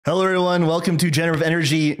Hello, everyone. Welcome to Generative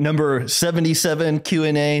Energy number 77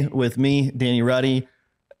 Q&A with me, Danny Roddy.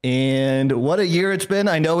 And what a year it's been.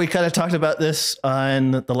 I know we kind of talked about this on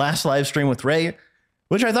the last live stream with Ray,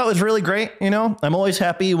 which I thought was really great. You know, I'm always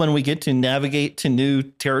happy when we get to navigate to new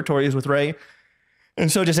territories with Ray.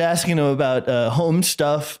 And so just asking him about home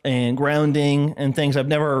stuff and grounding and things I've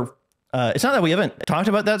never, it's not that we haven't talked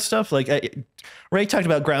about that stuff. Like Ray talked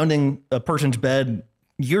about grounding a person's bed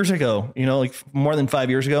years ago, you know, like more than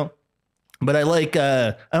 5 years ago. But I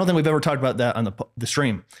don't think we've ever talked about that on the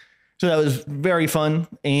stream. So that was very fun.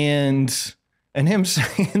 And him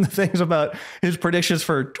saying the things about his predictions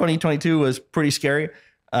for 2022 was pretty scary,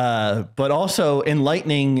 but also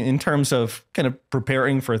enlightening in terms of kind of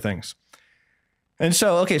preparing for things. And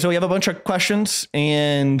so, okay, so we have a bunch of questions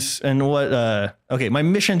and what, okay, my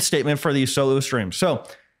mission statement for these solo streams. So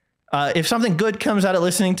if something good comes out of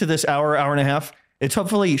listening to this hour and a half, it's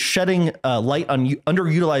hopefully shedding light on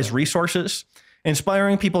underutilized resources,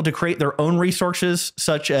 inspiring people to create their own resources,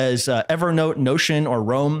 such as Evernote, Notion, or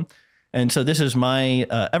Roam. And so this is my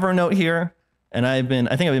Evernote here. And I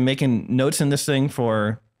think I've been making notes in this thing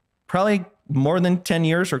for probably more than 10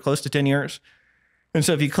 years or close to 10 years. And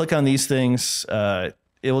so if you click on these things, it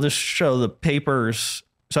will just show the papers.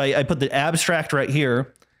 So I put the abstract right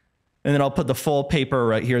here, and then I'll put the full paper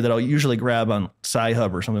right here that I'll usually grab on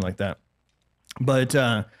Sci-Hub or something like that. But,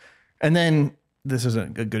 and then this is a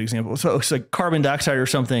good example. So it's like carbon dioxide or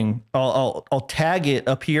something. I'll tag it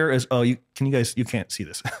up here as, oh, you can't see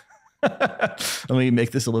this. Let me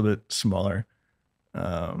make this a little bit smaller.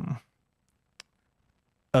 Okay,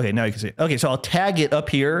 now you can see it. Okay, so I'll tag it up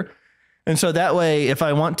here. And so that way, if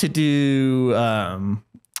I want to do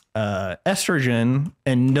estrogen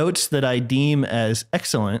and notes that I deem as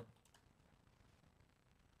excellent,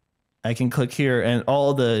 I can click here and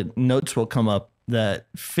all the notes will come up that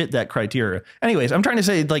fit that criteria. Anyways, I'm trying to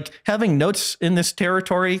say, like, having notes in this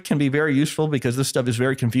territory can be very useful because this stuff is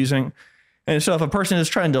very confusing. And so if a person is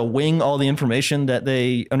trying to wing all the information that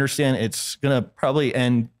they understand, it's going to probably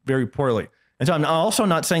end very poorly. And so I'm also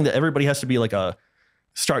not saying that everybody has to be like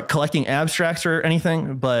start collecting abstracts or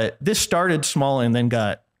anything, but this started small and then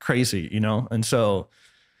got crazy, you know? And so,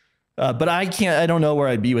 but I don't know where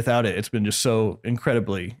I'd be without it. It's been just so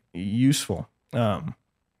incredibly useful.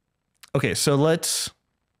 Okay, so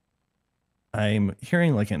I'm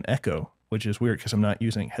hearing like an echo, which is weird because I'm not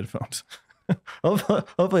using headphones.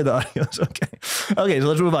 Hopefully the audio is okay. Okay, so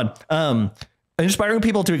let's move on. Inspiring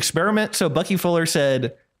people to experiment. So Bucky Fuller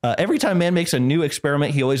said, every time man makes a new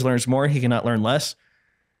experiment, he always learns more. He cannot learn less.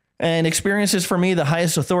 And experience is for me the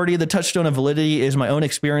highest authority. The touchstone of validity is my own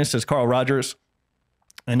experience, says Carl Rogers.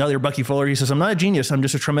 Another Bucky Fuller, he says, I'm not a genius. I'm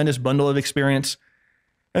just a tremendous bundle of experience.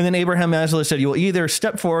 And then Abraham Maslow said, you'll either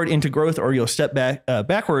step forward into growth or you'll step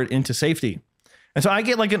backward into safety. And so I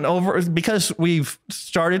get like because we've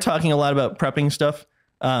started talking a lot about prepping stuff.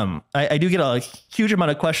 I do get a huge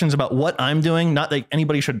amount of questions about what I'm doing. Not that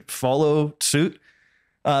anybody should follow suit.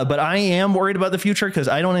 But I am worried about the future because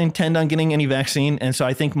I don't intend on getting any vaccine. And so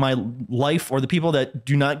I think my life, or the people that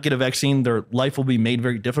do not get a vaccine, their life will be made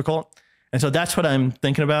very difficult. And so that's what I'm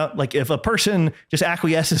thinking about. Like if a person just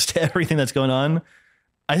acquiesces to everything that's going on,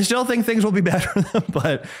 I still think things will be bad for them,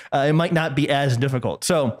 but it might not be as difficult.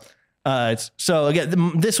 So, so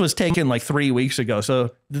again, this was taken like 3 weeks ago.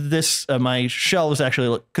 So this, my shelves actually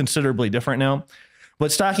look considerably different now,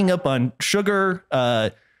 but stocking up on sugar,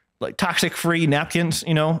 like toxic free napkins,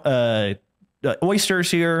 you know, oysters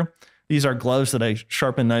here. These are gloves that I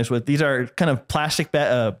sharpen knives with. These are kind of plastic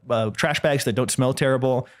trash bags that don't smell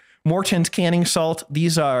terrible. Morton's canning salt.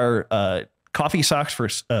 These are coffee socks for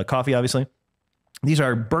coffee, obviously. These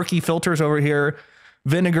are Berkey filters over here.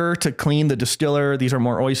 Vinegar to clean the distiller. These are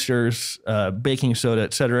more oysters, baking soda,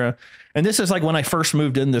 etc. And this is like when I first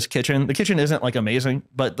moved in this kitchen. The kitchen isn't like amazing,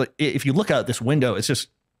 but if you look out this window, it's just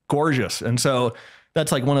gorgeous. And so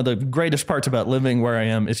that's like one of the greatest parts about living where I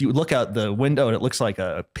am is you look out the window and it looks like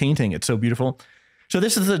a painting. It's so beautiful. So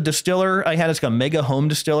this is the distiller I had. It's like a mega home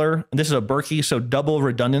distiller. And this is a Berkey, so double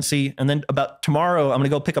redundancy. And then about tomorrow, I'm going to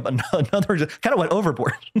go pick up another, kind of went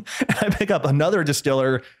overboard. And I pick up another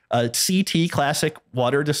distiller, a CT classic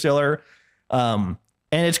water distiller. And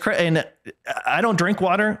it's and I don't drink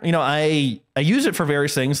water. You know, I use it for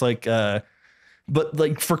various things like, but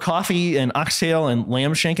like for coffee and oxtail and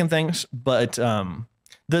lamb shank and things. But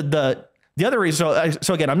the other reason,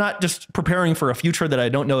 so again, I'm not just preparing for a future that I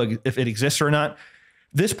don't know if it exists or not.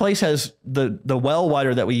 This place has the well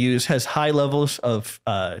water that we use has high levels of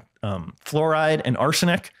fluoride and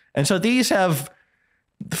arsenic. And so these have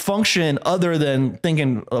function other than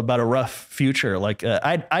thinking about a rough future. Like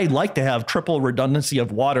I like to have triple redundancy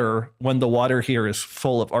of water when the water here is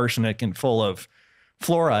full of arsenic and full of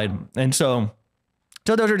fluoride. And so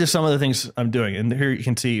those are just some of the things I'm doing. And here you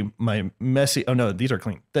can see my messy, oh no, these are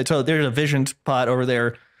clean. So there's a Visions pot over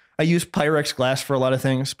there. I use Pyrex glass for a lot of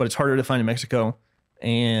things, but it's harder to find in Mexico.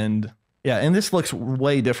 And yeah, and this looks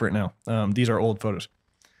way different now. These are old photos.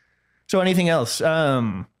 So anything else?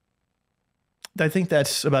 I think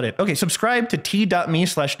that's about it. Okay, subscribe to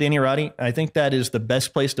t.me/Danny Roddy. I think that is the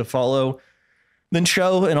best place to follow the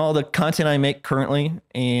show and all the content I make currently.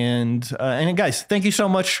 And guys, thank you so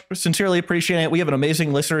much. Sincerely appreciate it. We have an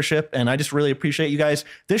amazing listenership, and I just really appreciate you guys.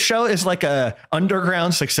 This show is like a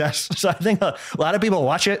underground success. So I think a lot of people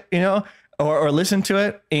watch it, you know, or listen to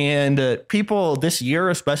it. And people this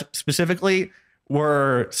year specifically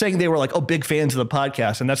were saying they were like, oh, big fans of the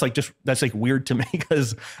podcast. And that's like weird to me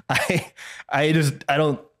because I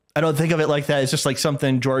don't think of it like that. It's just like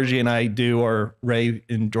something Georgie and I do, or Ray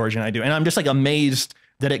and Georgie and I do. And I'm just like amazed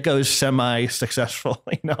that it goes semi-successful,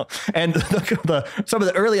 you know, and some of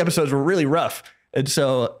the early episodes were really rough. And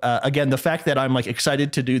so again, the fact that I'm like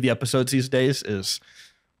excited to do the episodes these days is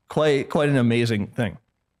quite an amazing thing.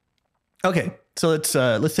 Okay. So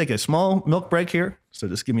let's take a small milk break here. So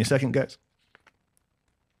just give me a second, guys.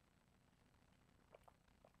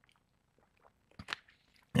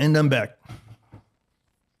 And I'm back.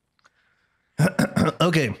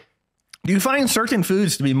 Okay. Do you find certain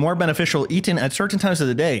foods to be more beneficial eaten at certain times of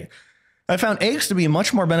the day? I found eggs to be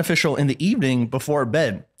much more beneficial in the evening before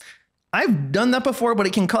bed. I've done that before, but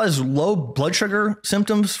it can cause low blood sugar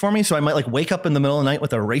symptoms for me. So I might like wake up in the middle of the night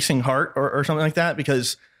with a racing heart or something like that,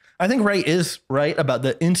 because I think Ray is right about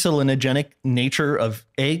the insulinogenic nature of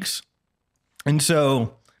eggs. And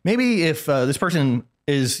so maybe if this person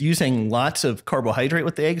is using lots of carbohydrate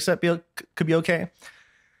with the eggs, that could be okay.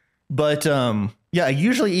 But yeah, I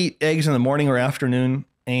usually eat eggs in the morning or afternoon.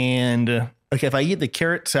 And like if I eat the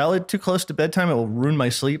carrot salad too close to bedtime, it will ruin my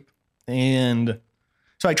sleep. And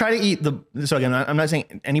so I try to eat so again, I'm not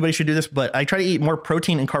saying anybody should do this, but I try to eat more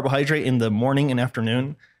protein and carbohydrate in the morning and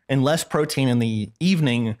afternoon, and less protein in the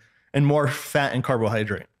evening and more fat and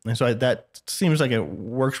carbohydrate. And so that seems like it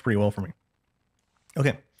works pretty well for me.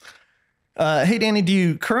 Okay. Hey, Danny, do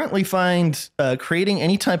you currently find creating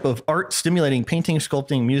any type of art stimulating painting,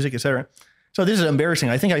 sculpting, music, etc.? So this is embarrassing.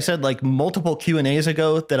 I think I said like multiple Q&As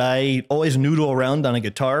ago that I always noodle around on a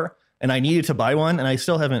guitar, and I needed to buy one, and I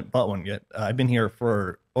still haven't bought one yet. I've been here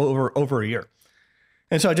for over a year.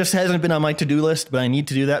 And so it just hasn't been on my to-do list, but I need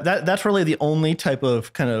to do that. That's really the only type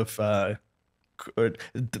of kind of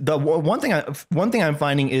the one thing I'm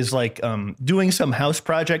finding is like doing some house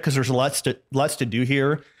project, because there's lots to do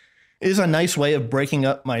here, is a nice way of breaking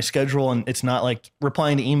up my schedule. And it's not like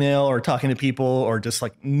replying to email or talking to people or just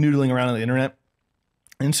like noodling around on the internet.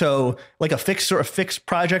 And so like a fixed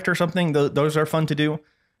project or something, those are fun to do.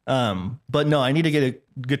 But no, I need to get a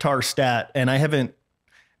guitar stat, and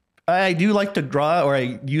I do like to draw, or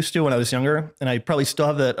I used to when I was younger, and I probably still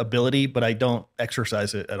have that ability, but I don't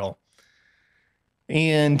exercise it at all.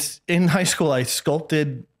 And in high school, I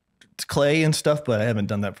sculpted clay and stuff, but I haven't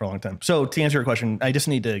done that for a long time. So to answer your question, I just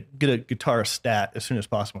need to get a guitar stat as soon as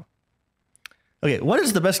possible. Okay. What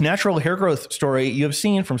is the best natural hair growth story you have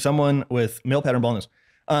seen from someone with male pattern baldness?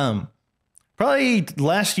 Probably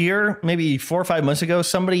last year, maybe 4 or 5 months ago,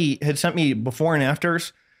 somebody had sent me before and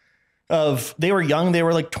afters of, they were young. They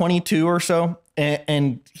were like 22 or so.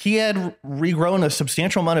 And he had regrown a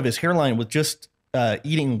substantial amount of his hairline with just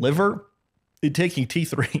eating liver and taking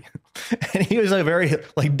T3. And he was a very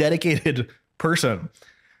like dedicated person.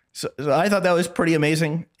 So I thought that was pretty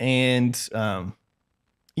amazing. And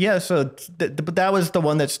yeah, so but that was the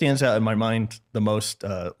one that stands out in my mind the most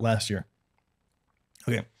last year.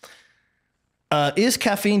 Okay. Is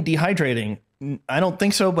caffeine dehydrating? I don't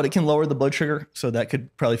think so, but it can lower the blood sugar. So that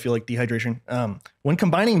could probably feel like dehydration. When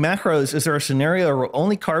combining macros, is there a scenario where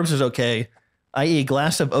only carbs is okay, i.e. a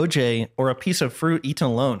glass of OJ or a piece of fruit eaten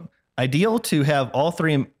alone? Ideal to have all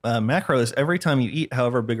three macros every time you eat,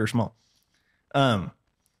 however big or small. I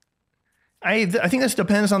think this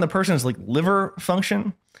depends on the person's like liver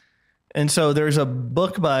function. And so there's a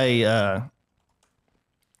book by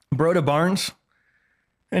Broda Barnes,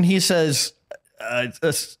 and he says,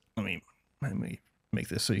 let me make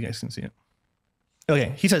this so you guys can see it.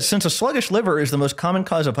 Okay. He says, since a sluggish liver is the most common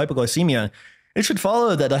cause of hypoglycemia, it should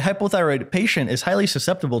follow that a hypothyroid patient is highly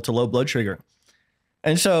susceptible to low blood sugar.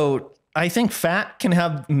 And so I think fat can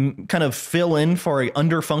have kind of fill in for a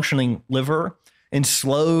under-functioning liver and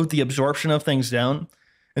slow the absorption of things down.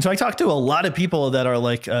 And so I talked to a lot of people that are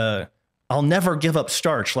like I'll never give up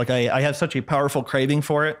starch. Like I have such a powerful craving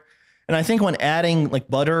for it. And I think when adding like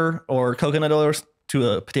butter or coconut oil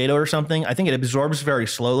to a potato or something, I think it absorbs very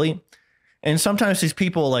slowly. And sometimes these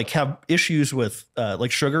people like have issues with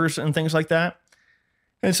like sugars and things like that.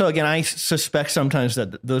 And so again, I suspect sometimes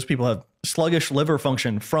that those people have sluggish liver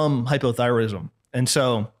function from hypothyroidism. And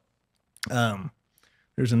so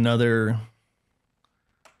there's another,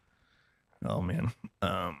 oh man.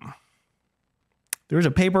 There was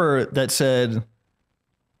a paper that said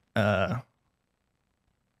like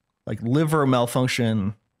liver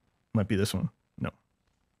malfunction, might be this one. No.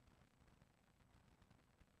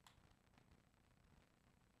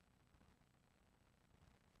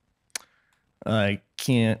 I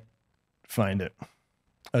can't find it.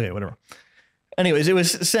 Okay, whatever. Anyways, it was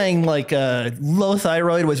saying like low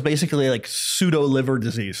thyroid was basically like pseudo liver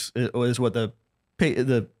disease. It was what the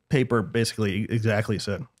paper basically exactly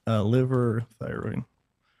said. Liver thyroid,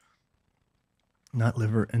 not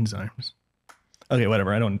liver enzymes. Okay,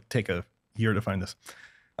 whatever. I don't take a year to find this.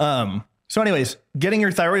 So anyways, getting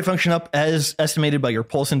your thyroid function up as estimated by your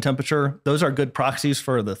pulse and temperature, those are good proxies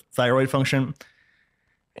for the thyroid function.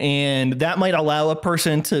 And that might allow a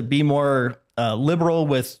person to be more liberal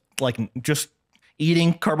with like just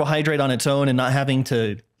eating carbohydrate on its own and not having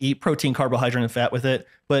to eat protein, carbohydrate, and fat with it.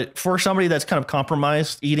 But for somebody that's kind of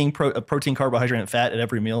compromised, eating protein, carbohydrate, and fat at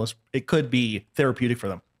every meal, it could be therapeutic for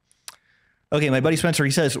them. Okay, my buddy Spencer,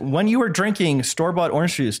 he says, when you were drinking store-bought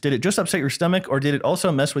orange juice, did it just upset your stomach or did it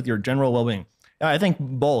also mess with your general well-being? I think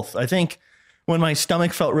both. I think when my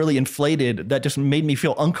stomach felt really inflated, that just made me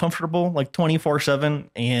feel uncomfortable like 24/7.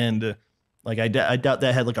 And like I doubt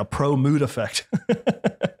that had like a pro mood effect.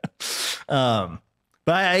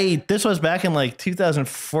 But this was back in like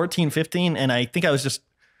 2014, 15. And I think I was just,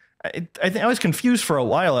 I think I was confused for a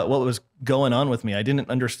while at what was going on with me. I didn't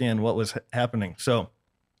understand what was happening. So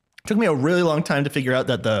it took me a really long time to figure out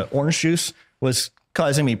that the orange juice was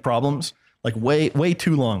causing me problems, like way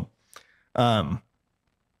too long.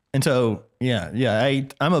 And so, yeah,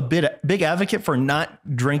 I'm a big advocate for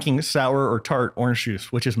not drinking sour or tart orange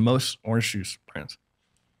juice, which is most orange juice brands.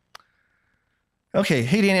 Okay.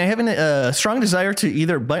 Hey, Danny, I have a strong desire to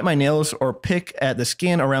either bite my nails or pick at the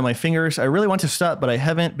skin around my fingers. I really want to stop, but I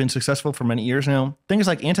haven't been successful for many years now. Things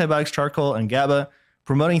like antibiotics, charcoal, and GABA,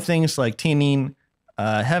 promoting things like theanine,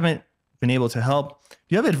 haven't been able to help. Do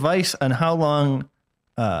you have advice on how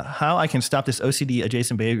I can stop this OCD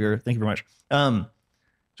adjacent behavior? Thank you very much.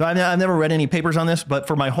 So I've never read any papers on this, but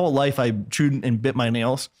for my whole life, I chewed and bit my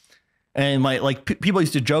nails, and people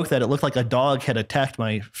used to joke that it looked like a dog had attacked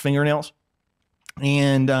my fingernails.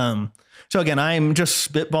 And so again, I'm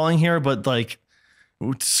just spitballing here, but like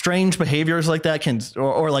strange behaviors like that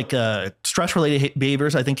or stress related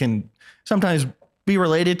behaviors, I think can sometimes be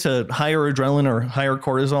related to higher adrenaline or higher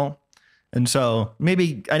cortisol. And so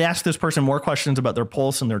maybe I'd ask this person more questions about their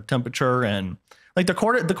pulse and their temperature, and like the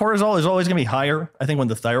cortisol is always going to be higher, I think, when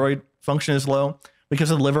the thyroid function is low, because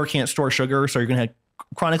the liver can't store sugar. So you're going to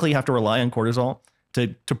chronically have to rely on cortisol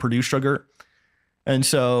to produce sugar. And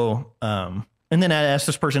so, and then I asked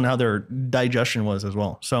this person how their digestion was as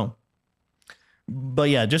well. So, but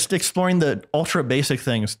yeah, just exploring the ultra basic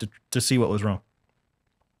things to see what was wrong.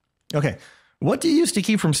 Okay. What do you use to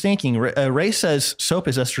keep from stinking? Ray says soap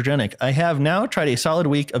is estrogenic. I have now tried a solid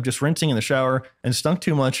week of just rinsing in the shower and stunk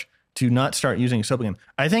too much to not start using soap again.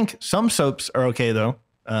 I think some soaps are okay though.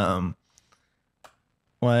 Oh,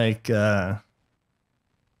 I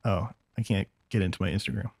can't get into my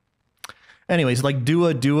Instagram. Anyways, like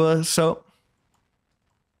Dua soap.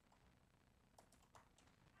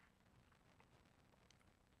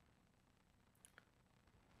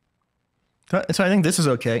 So I think this is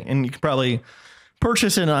okay. And you can probably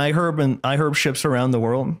purchase it in iHerb, and iHerb ships around the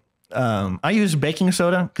world. I use baking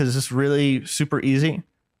soda because it's really super easy,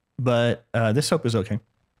 but this soap is okay.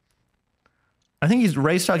 I think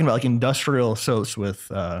Ray's talking about like industrial soaps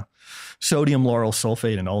with sodium lauryl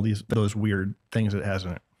sulfate and all those weird things it has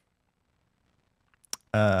in it.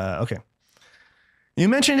 Okay. You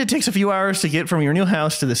mentioned it takes a few hours to get from your new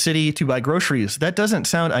house to the city to buy groceries. That doesn't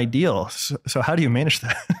sound ideal. So how do you manage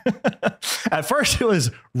that? At first, it was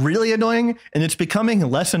really annoying, and it's becoming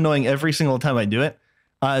less annoying every single time I do it.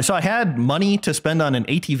 So I had money to spend on an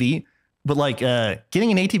ATV, but like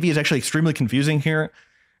getting an ATV is actually extremely confusing here,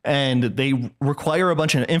 and they require a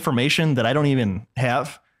bunch of information that I don't even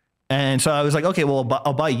have. And so I was like, okay, well,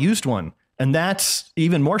 I'll buy a used one. And that's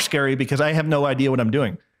even more scary because I have no idea what I'm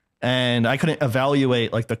doing. And I couldn't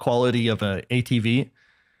evaluate like the quality of an ATV.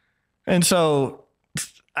 And so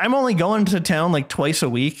I'm only going to town like twice a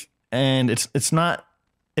week, and it's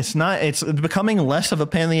becoming less of a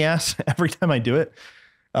pain in the ass every time I do it.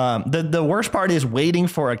 The worst part is waiting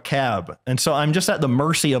for a cab. And so I'm just at the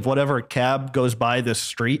mercy of whatever cab goes by this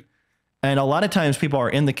street. And a lot of times people are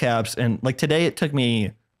in the cabs. And like today, it took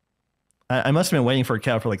me, I must have been waiting for a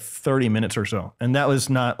cab for like 30 minutes or so. And that was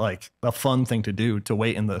not like a fun thing to do, to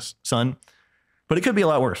wait in the sun, but it could be a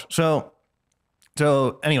lot worse. So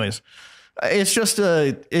anyways, it's just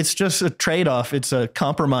a trade-off. It's a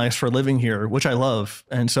compromise for living here, which I love.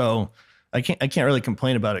 And so I can't really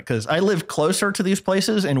complain about it, because I live closer to these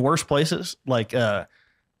places and worse places, like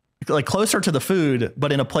closer to the food,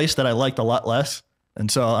 but in a place that I liked a lot less. And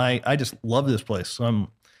so I just love this place. So I'm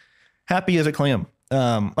happy as a clam.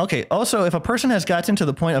 Okay. Also, if a person has gotten to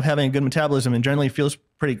the point of having a good metabolism and generally feels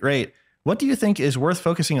pretty great, what do you think is worth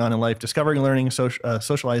focusing on in life? Discovering, learning,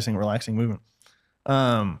 socializing, relaxing, movement.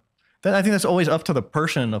 Then I think that's always up to the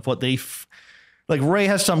person of what they like. Ray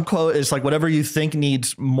has some quote, is like, whatever you think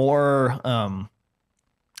needs more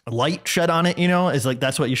light shed on it, is like,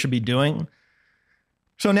 that's what you should be doing.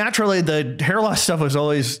 So naturally, the hair loss stuff was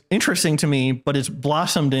always interesting to me, but it's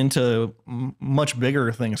blossomed into much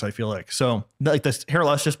bigger things, I feel like. So like this hair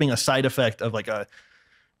loss just being a side effect of like a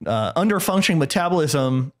under-functioning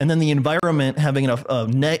metabolism, and then the environment having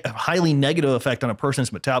a highly negative effect on a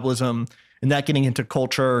person's metabolism, and that getting into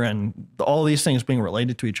culture and all these things being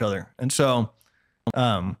related to each other. And so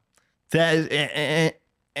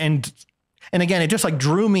and again, it just like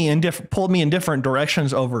drew me in pulled me in different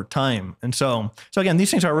directions over time. And so again, these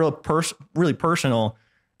things are really personal.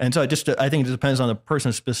 And so I think it depends on the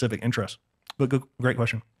person's specific interest. But great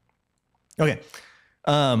question. Okay.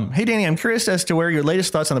 Hey, Danny, I'm curious as to where your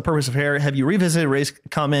latest thoughts on the purpose of hair. Have you revisited Ray's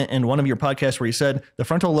comment in one of your podcasts where he said the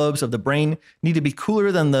frontal lobes of the brain need to be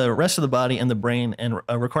cooler than the rest of the body and the brain, and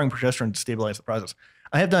requiring progesterone to stabilize the process?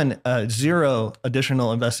 I have done zero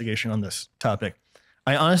additional investigation on this topic.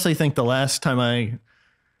 I honestly think the last time I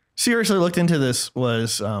seriously looked into this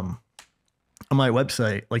was on my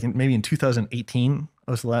website, like maybe in 2018.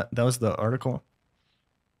 That was the article.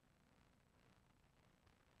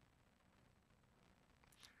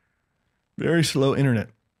 Very slow internet.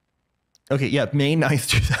 Okay, yeah, May 9th,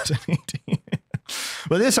 2018.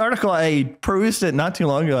 But this article, I perused it not too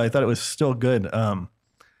long ago. I thought it was still good.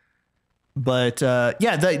 But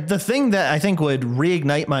yeah, the thing that I think would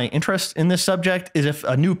reignite my interest in this subject is if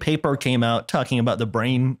a new paper came out talking about the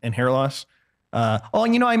brain and hair loss.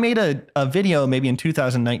 I made a video maybe in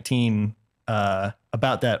 2019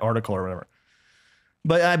 about that article or whatever.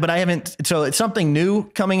 But I haven't. So it's something new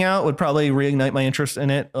coming out would probably reignite my interest in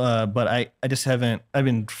it. But I just haven't. I've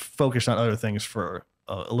been focused on other things for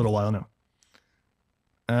a little while now.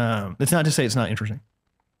 It's not to say it's not interesting.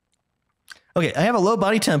 Okay, I have a low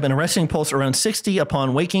body temp and a resting pulse around 60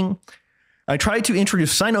 upon waking. I tried to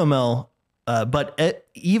introduce Cynomel, but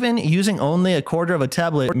even using only a quarter of a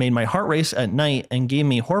tablet made my heart race at night and gave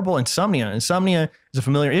me horrible insomnia. Insomnia is a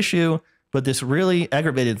familiar issue, but this really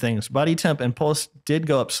aggravated things. Body temp and pulse did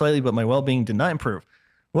go up slightly, but my well-being did not improve.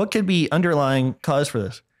 What could be underlying cause for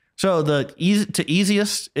this? So the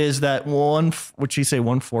easiest is that would you say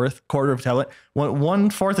 1/4 quarter of a tablet?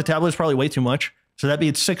 1/4 a tablet is probably way too much. So that'd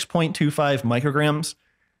be 6.25 micrograms.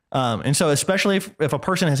 And so especially if a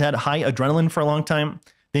person has had high adrenaline for a long time,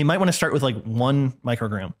 they might want to start with like 1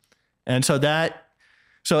 microgram. And so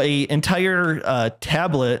a entire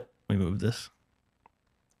tablet, let me move this.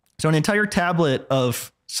 So an entire tablet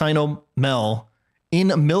of Cynomel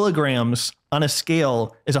in milligrams on a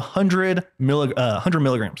scale is 100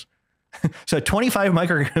 milligrams. So 25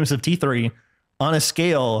 micrograms of T3 on a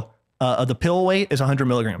scale of the pill weight is 100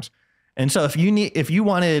 milligrams. And so if you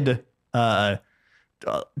wanted 1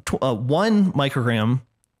 microgram,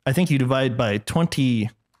 I think you divide by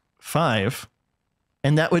 25,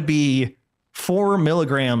 and that would be 4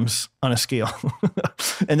 milligrams on a scale.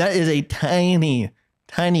 And that is a tiny,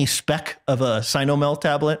 tiny speck of a Cynomel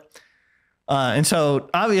tablet. And so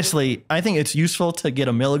obviously I think it's useful to get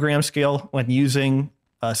a milligram scale when using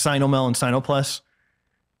Cynomel and Cynoplus.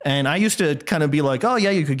 And I used to kind of be like, oh yeah,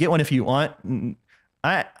 you could get one if you want.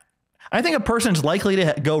 I think a person's likely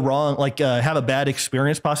to go wrong, like have a bad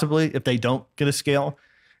experience possibly if they don't get a scale.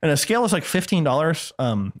 And a scale is like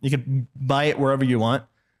 $15. You could buy it wherever you want,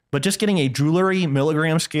 but just getting a jewelry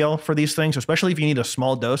milligram scale for these things, especially if you need a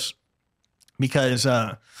small dose, because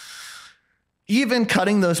even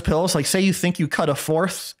cutting those pills, like say you think you cut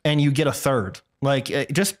 1/4 and you get 1/3, like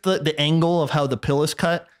just the angle of how the pill is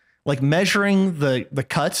cut, like measuring the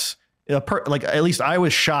cuts, like at least I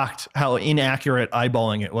was shocked how inaccurate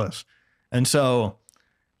eyeballing it was. And so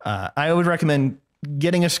I would recommend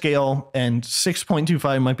getting a scale, and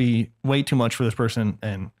 6.25 might be way too much for this person,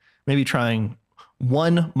 and maybe trying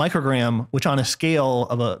 1 microgram, which on a scale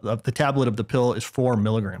of the tablet of the pill is 4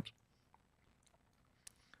 milligrams.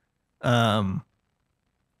 And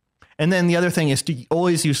then the other thing is to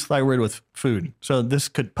always use thyroid with food. So this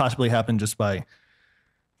could possibly happen just by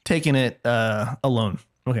taking it alone.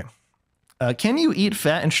 Okay. Can you eat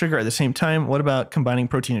fat and sugar at the same time? What about combining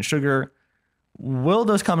protein and sugar? Will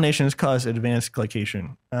those combinations cause advanced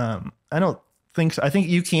glycation? I don't think so. I think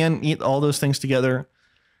you can eat all those things together.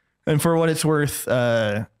 And for what it's worth,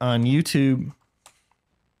 on YouTube,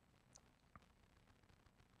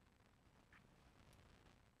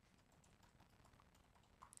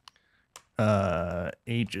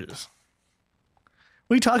 ages.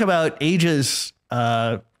 We talk about ages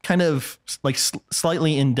kind of like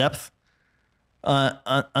slightly in depth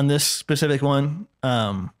on this specific one.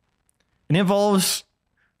 It involves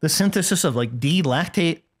the synthesis of like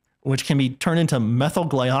D-lactate, which can be turned into methyl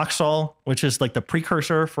glyoxal, which is like the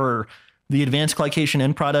precursor for the advanced glycation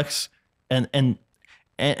end products, and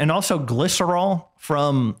also glycerol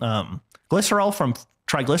from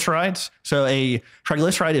triglycerides. So a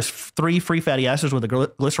triglyceride is 3 free fatty acids with a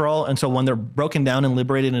glycerol. And so when they're broken down and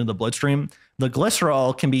liberated into the bloodstream, the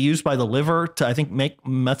glycerol can be used by the liver to, I think, make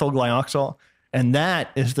methyl glyoxal. And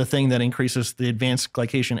that is the thing that increases the advanced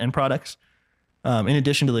glycation end products, in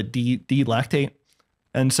addition to the D-lactate.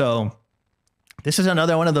 And so this is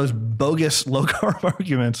another one of those bogus low carb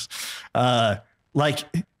arguments, like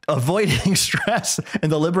avoiding stress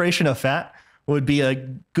and the liberation of fat would be a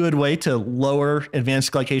good way to lower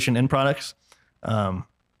advanced glycation end products.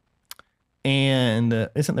 And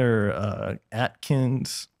isn't there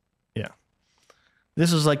Atkins? Yeah.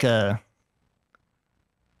 This is like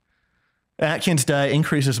Atkins diet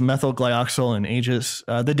increases methyl glyoxal in ages.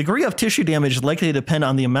 The degree of tissue damage is likely to depend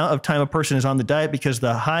on the amount of time a person is on the diet, because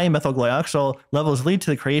the high methyl glyoxal levels lead to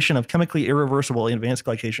the creation of chemically irreversible advanced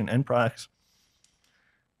glycation end products.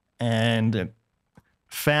 And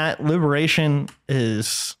fat liberation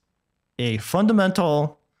is a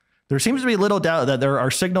fundamental. There seems to be little doubt that there are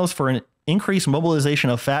signals for an increased mobilization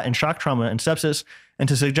of fat in shock trauma and sepsis, and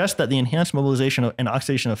to suggest that the enhanced mobilization and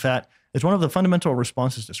oxidation of fat is one of the fundamental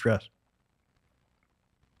responses to stress.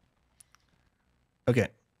 Okay.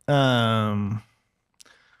 About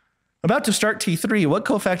to start T3. What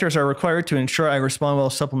cofactors are required to ensure I respond well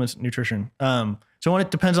to supplements and nutrition? So when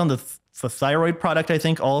it depends on the thyroid product, I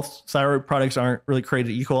think all thyroid products aren't really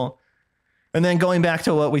created equal. And then going back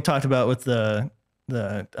to what we talked about with the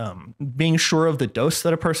being sure of the dose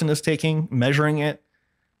that a person is taking, measuring it.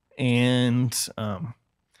 And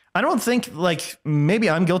I don't think, like, maybe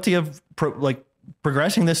I'm guilty of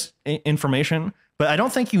progressing this information, but I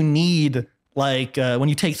don't think you need, like, when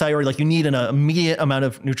you take thyroid, like, you need an immediate amount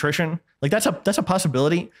of nutrition. Like, that's a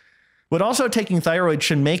possibility. But also taking thyroid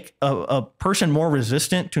should make a person more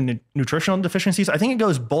resistant to nutritional deficiencies. I think it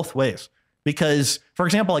goes both ways, because, for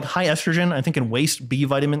example, like high estrogen, I think can waste B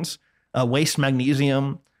vitamins, waste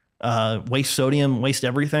magnesium, waste sodium, waste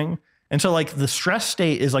everything. And so, like, the stress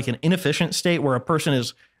state is like an inefficient state where a person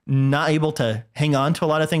is not able to hang on to a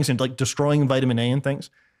lot of things and, like, destroying vitamin A and things.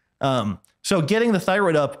 So getting the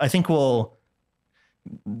thyroid up, I think, will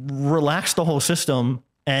relax the whole system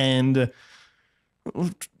and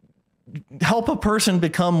help a person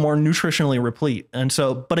become more nutritionally replete. And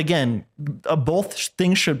so, but again, both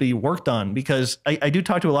things should be worked on, because I do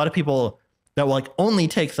talk to a lot of people that will, like, only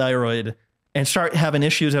take thyroid and start having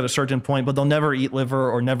issues at a certain point, but they'll never eat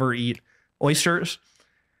liver or never eat oysters.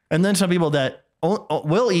 And then some people that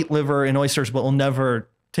will eat liver and oysters, but will never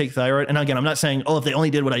take thyroid. And again, I'm not saying, oh, if they only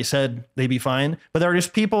did what I said, they'd be fine. But there are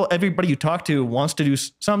just people, everybody you talk to wants to do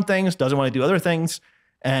some things, doesn't want to do other things.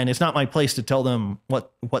 And it's not my place to tell them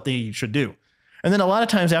what they should do. And then a lot of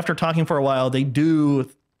times after talking for a while, they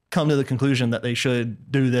do come to the conclusion that they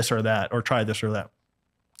should do this or that, or try this or that.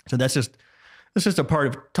 So that's just a part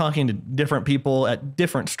of talking to different people at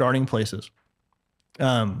different starting places.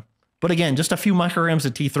 But again, just a few micrograms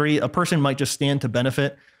of T3, a person might just stand to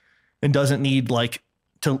benefit and doesn't need, like,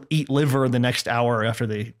 to eat liver the next hour after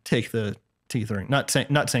they take the T3. Not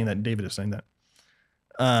saying that David is saying that.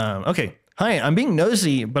 Okay. Hi, I'm being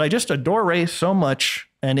nosy, but I just adore Ray so much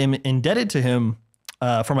and am indebted to him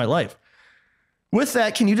for my life. With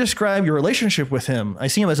that, can you describe your relationship with him? I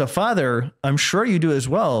see him as a father. I'm sure you do as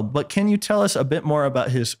well, but can you tell us a bit more about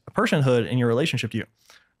his personhood and your relationship to you?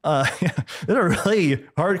 That's a really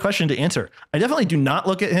hard question to answer. I definitely do not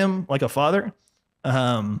look at him like a father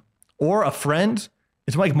or a friend.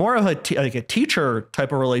 It's like more of a teacher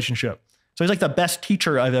type of relationship. So he's like the best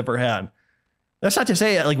teacher I've ever had. That's not to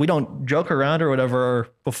say, like, we don't joke around or whatever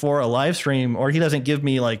before a live stream, or he doesn't give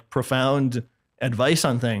me, like, profound advice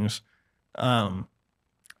on things. But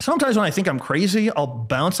sometimes when I think I'm crazy, I'll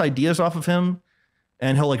bounce ideas off of him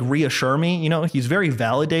and he'll like reassure me. You know, he's very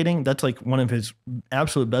validating. That's like one of his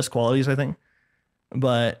absolute best qualities, I think.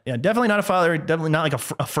 But yeah, definitely not a father, definitely not like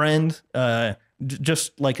a friend,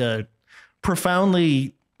 just like a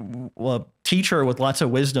profoundly teacher with lots of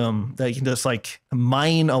wisdom that you can just like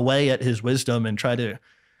mine away at his wisdom and try to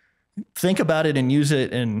think about it and use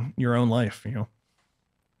it in your own life, you know.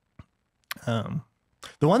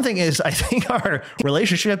 The one thing is, I think our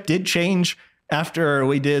relationship did change after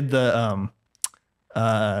we did the,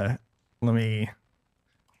 let me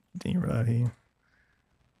derail here.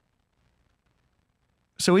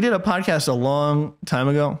 So we did a podcast a long time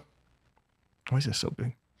ago. Why is this so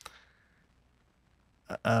big?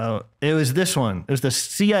 It was this one. It was the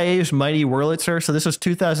CIA's Mighty Wurlitzer. So this was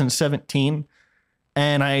 2017.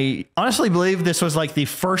 And I honestly believe this was like the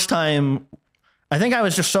first time. I think I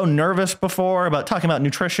was just so nervous before about talking about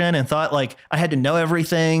nutrition and thought like I had to know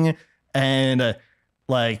everything. And it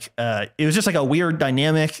was just like a weird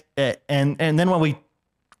dynamic. And then when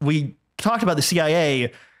we talked about the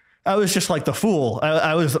CIA, I was just like the fool.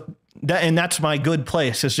 I was that, and that's my good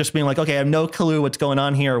place, is just being like, okay, I have no clue what's going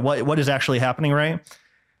on here. What is actually happening, right?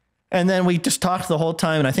 And then we just talked the whole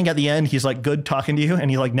time. And I think at the end, he's like, good talking to you.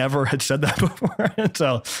 And he like never had said that before.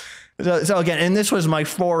 So again, and this was my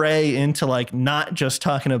foray into like not just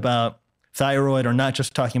talking about thyroid or not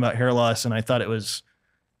just talking about hair loss. And I thought it was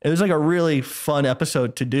like a really fun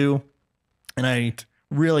episode to do. And I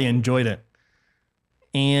really enjoyed it.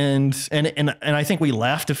 And I think we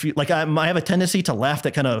laughed a few, like I have a tendency to laugh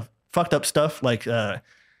at kind of fucked up stuff. Like,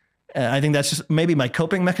 I think that's just maybe my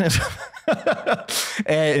coping mechanism.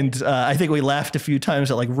 And I think we laughed a few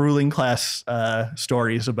times at like ruling class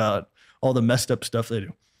stories about all the messed up stuff they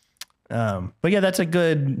do. But yeah, that's a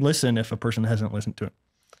good listen if a person hasn't listened to it.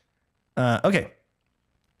 Okay.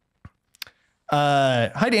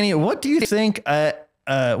 Hi, Danny. What do you think?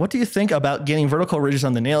 What do you think about getting vertical ridges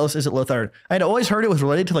on the nails? Is it low thyroid? I had always heard it was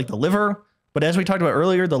related to like the liver, but as we talked about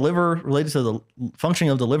earlier, the liver related to the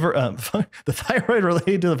functioning of the liver, the thyroid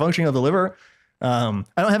related to the functioning of the liver. I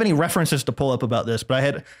don't have any references to pull up about this, but I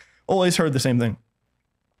had always heard the same thing.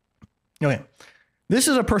 Okay. This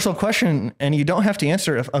is a personal question and you don't have to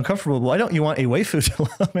answer if uncomfortable. Why don't you want a waifu to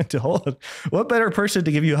love and to hold? What better person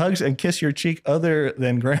to give you hugs and kiss your cheek other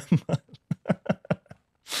than grandma?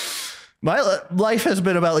 My life has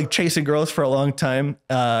been about like chasing girls for a long time.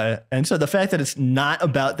 And so the fact that it's not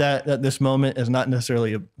about that at this moment is not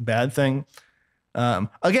necessarily a bad thing.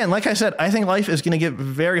 Again, like I said, I think life is going to get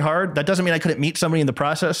very hard. That doesn't mean I couldn't meet somebody in the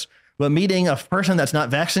process, but meeting a person that's not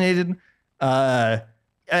vaccinated, again,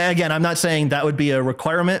 I'm not saying that would be a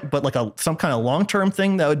requirement, but like some kind of long-term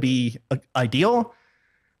thing that would be ideal.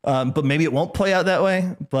 But maybe it won't play out that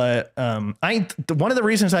way. But one of the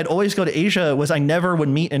reasons I'd always go to Asia was I never would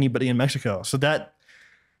meet anybody in Mexico. So that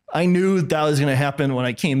I knew that was going to happen when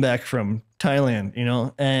I came back from Thailand, you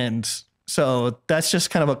know? And so that's just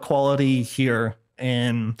kind of a quality here.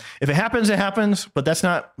 And if it happens, it happens, but that's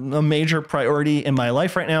not a major priority in my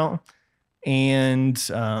life right now. And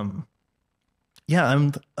yeah,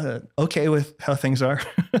 I'm okay with how things are.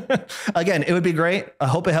 Again, it would be great. I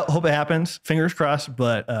hope it happens. Fingers crossed.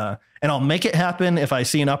 But and I'll make it happen if I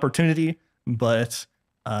see an opportunity. But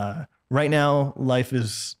right now,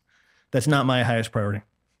 that's not my highest priority.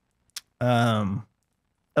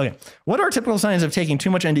 Okay, what are typical signs of taking too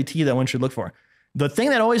much NDT that one should look for? The thing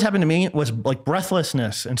that always happened to me was like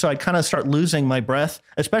breathlessness, and so I'd kind of start losing my breath,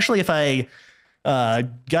 especially if I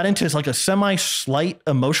got into like a slight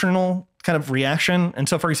emotional kind of reaction. And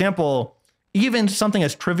so, for example, even something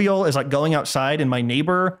as trivial as like going outside and my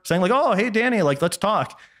neighbor saying like, oh, hey, Danny, like, let's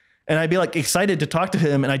talk. And I'd be like excited to talk to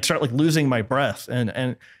him and I'd start like losing my breath.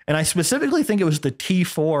 And I specifically think it was the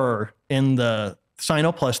T4 in the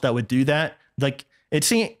Sinoplus that would do that. Like it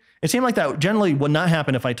seemed like that generally would not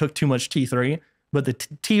happen if I took too much T3, but the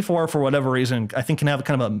T4 for whatever reason, I think can have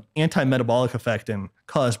kind of an anti-metabolic effect and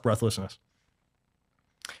cause breathlessness.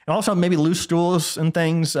 And also maybe loose stools and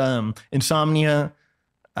things, insomnia.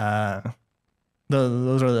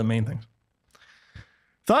 Those are the main things.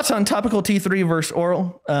 Thoughts on topical T3 versus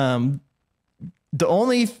oral? The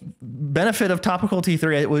only benefit of topical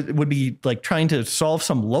T3 would be like trying to solve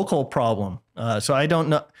some local problem. So I don't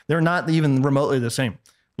know. They're not even remotely the same.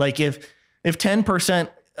 Like if 10%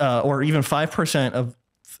 or even 5% of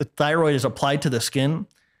the thyroid is applied to the skin,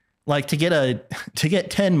 like to get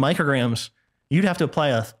 10 micrograms, you'd have to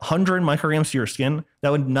apply 100 micrograms to your skin.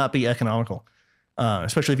 That would not be economical,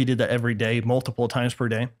 especially if you did that every day, multiple times per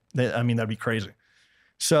day. That'd be crazy.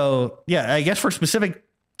 So yeah, I guess for specific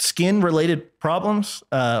skin related problems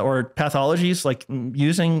or pathologies, like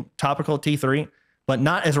using topical T3 but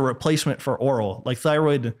not as a replacement for oral. Like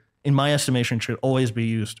thyroid, in my estimation, should always be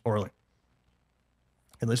used orally.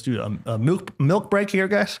 And let's do a milk break here,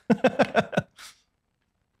 guys.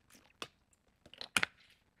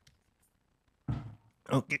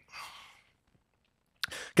 Okay.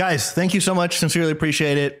 Guys, thank you so much. Sincerely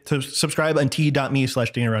appreciate it. Subscribe on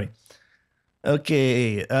t.me/DanaRuddy.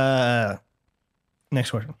 Okay.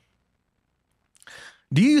 Next question.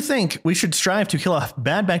 Do you think we should strive to kill off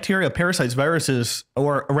bad bacteria, parasites, viruses,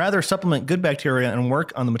 or rather supplement good bacteria and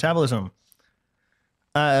work on the metabolism?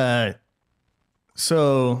 In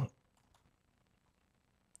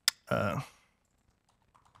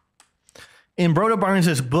Broda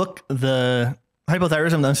Barnes' book, The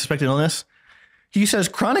Hypothyroidism, the Unsuspected Illness, he says,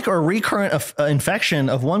 chronic or recurrent infection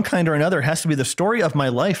of one kind or another has to be the story of my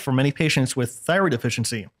life for many patients with thyroid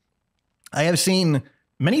deficiency. I have seen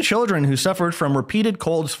many children who suffered from repeated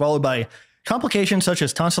colds followed by complications such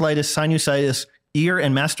as tonsillitis, sinusitis, ear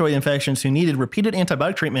and mastoid infections who needed repeated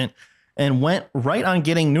antibiotic treatment and went right on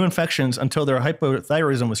getting new infections until their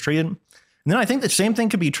hypothyroidism was treated. And then I think the same thing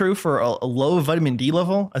could be true for a low vitamin D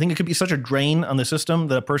level. I think it could be such a drain on the system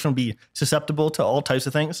that a person will be susceptible to all types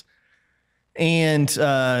of things. And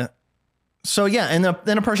so, yeah, and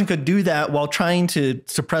then a person could do that while trying to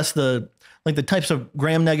suppress the types of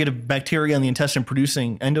gram-negative bacteria in the intestine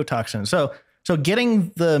producing endotoxins. So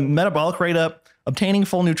getting the metabolic rate up, obtaining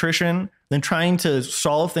full nutrition, then trying to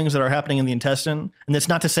solve things that are happening in the intestine. And that's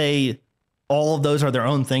not to say all of those are their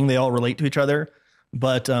own thing. They all relate to each other.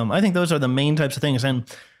 But I think those are the main types of things. And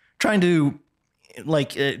trying to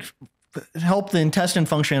help the intestine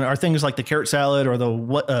function are things like the carrot salad or the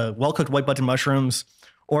well-cooked white button mushrooms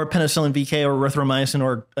or penicillin VK or erythromycin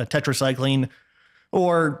or tetracycline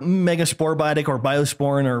or megasporobiotic or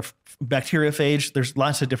biosporin or bacteriophage. There's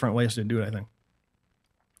lots of different ways to do it, I think.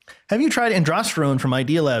 Have you tried androsterone from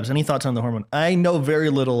Idea Labs? Any thoughts on the hormone? I know very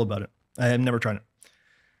little about it. I have never tried it.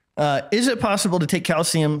 Is it possible to take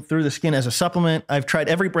calcium through the skin as a supplement? I've tried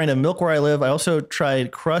every brand of milk where I live. I also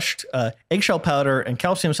tried crushed eggshell powder and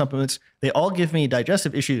calcium supplements. They all give me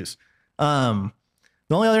digestive issues. The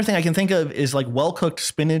only other thing I can think of is like well-cooked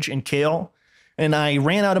spinach and kale. And I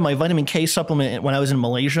ran out of my vitamin K supplement when I was in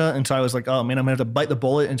Malaysia. And so I was like, oh man, I'm gonna have to bite the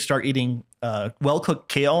bullet and start eating well-cooked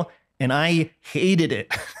kale. And I hated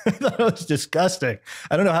it. I thought it was disgusting.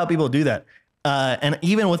 I don't know how people do that. And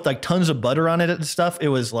even with like tons of butter on it and stuff, it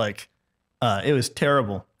was like, it was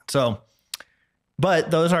terrible. So, but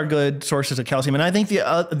those are good sources of calcium. And I think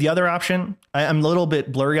the other option, I'm a little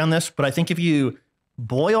bit blurry on this, but I think if you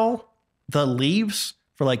boil the leaves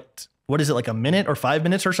for like, what is it, like a minute or 5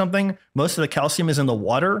 minutes or something, most of the calcium is in the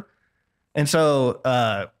water. And so,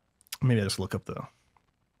 maybe I just look up the,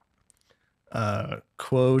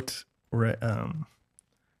 quote,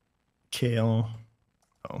 kale.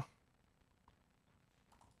 Oh.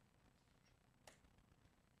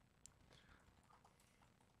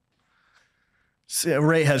 See,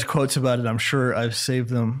 Ray has quotes about it. I'm sure I've saved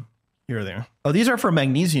them here or there. Oh, these are for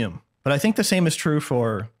magnesium, but I think the same is true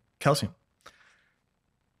for calcium.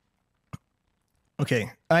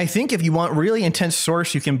 Okay. I think if you want really intense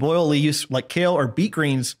source, you can boil leaves like kale or beet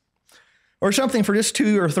greens or something for just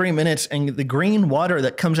 2 or 3 minutes. And the green water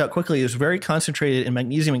that comes out quickly is very concentrated in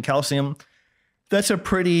magnesium and calcium. That's a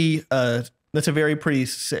very pretty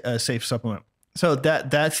safe supplement. So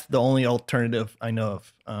that's the only alternative I know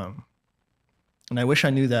of. And I wish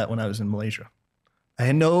I knew that when I was in Malaysia. I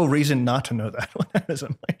had no reason not to know that when I was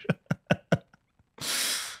in Malaysia.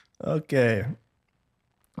 Okay.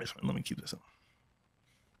 Let me keep this up.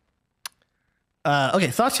 Okay,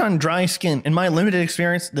 thoughts on dry skin. In my limited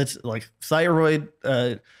experience, that's like thyroid.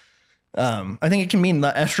 I think it can mean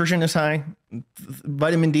that estrogen is high.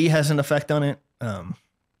 Vitamin D has an effect on it. I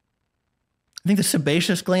think the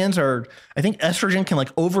sebaceous glands I think estrogen can like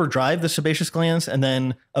overdrive the sebaceous glands and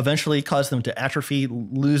then eventually cause them to atrophy,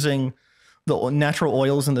 losing the natural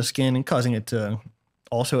oils in the skin and causing it to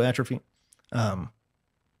also atrophy.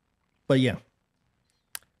 But yeah.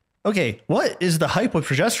 Okay, what is the hype with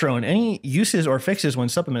progesterone? Any uses or fixes when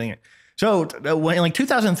supplementing it? So when in like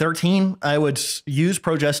 2013, I would use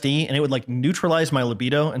Progest D and it would like neutralize my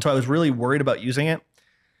libido. And so I was really worried about using it.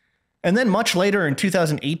 And then much later in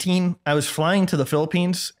 2018, I was flying to the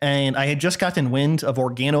Philippines and I had just gotten wind of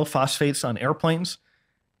organophosphates on airplanes.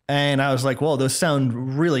 And I was like, whoa, those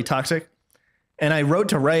sound really toxic. And I wrote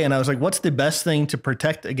to Ray and I was like, what's the best thing to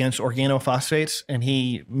protect against organophosphates? And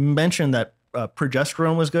he mentioned that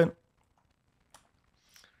progesterone was good.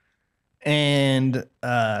 And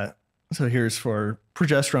so here's for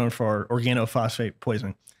progesterone for organophosphate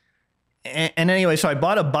poisoning. And anyway, so I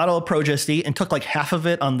bought a bottle of Progest D and took like half of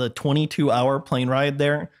it on the 22-hour plane ride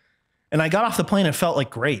there. And I got off the plane and felt like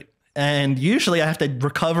great. And usually I have to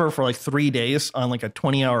recover for like 3 days on like a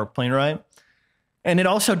 20-hour plane ride. And it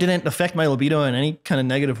also didn't affect my libido in any kind of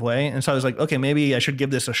negative way. And so I was like, okay, maybe I should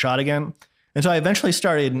give this a shot again. And so I eventually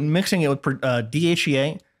started mixing it with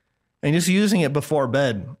DHEA and just using it before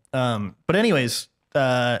bed. But anyways,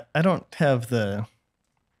 I don't have the...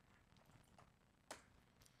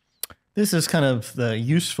 This is kind of the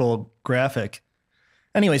useful graphic.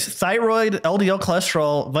 Anyways, thyroid, LDL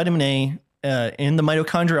cholesterol, vitamin A, in the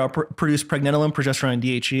mitochondria produce pregnenolone, progesterone, and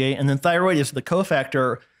DHEA. And then thyroid is the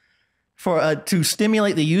cofactor for to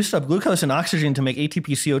stimulate the use of glucose and oxygen to make ATP,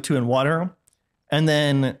 CO2, and water. And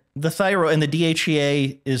then the thyroid and the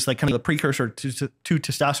DHEA is like kind of the precursor to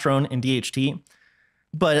testosterone and DHT.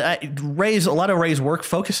 But a lot of Ray's work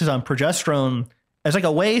focuses on progesterone as like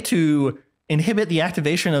a way to inhibit the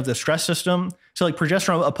activation of the stress system. So like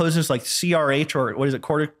progesterone opposes like CRH, or what is it,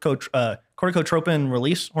 corticotropin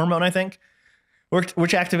release hormone, I think, which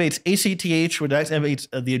activates ACTH, which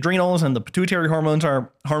activates the adrenals, and the pituitary hormones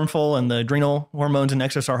are harmful, and the adrenal hormones in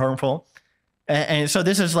excess are harmful. And so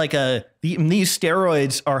this is like these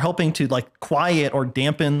steroids are helping to like quiet or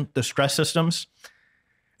dampen the stress systems.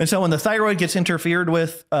 And so when the thyroid gets interfered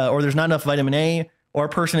with, or there's not enough vitamin A, or a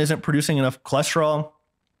person isn't producing enough cholesterol,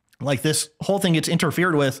 like this whole thing gets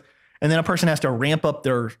interfered with, and then a person has to ramp up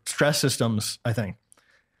their stress systems, I think.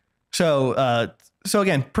 So, so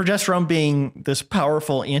again, progesterone being this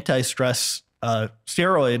powerful anti-stress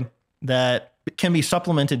steroid that can be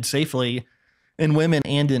supplemented safely in women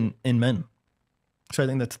and in men. So I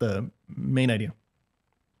think that's the main idea.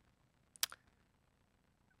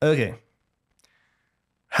 Okay.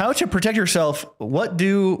 How to protect yourself. What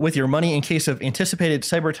do with your money in case of anticipated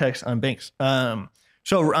cyber attacks on banks?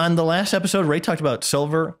 So on the last episode, Ray talked about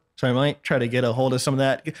silver. So I might try to get a hold of some of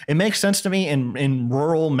that. It makes sense to me in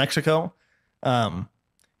rural Mexico,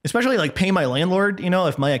 especially like pay my landlord. You know,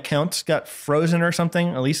 if my accounts got frozen or something,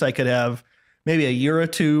 at least I could have maybe a year or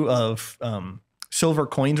two of silver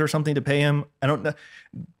coins or something to pay him. I don't know.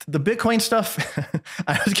 The Bitcoin stuff,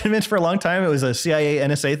 I was convinced for a long time it was a CIA,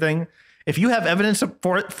 NSA thing. If you have evidence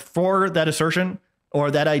for that assertion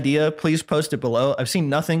or that idea, please post it below. I've seen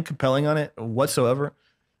nothing compelling on it whatsoever,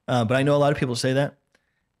 but I know a lot of people say that.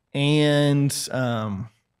 And so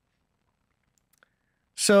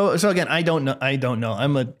again, I don't know.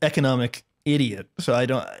 I'm an economic idiot,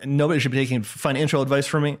 so nobody should be taking financial advice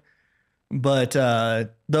from me. But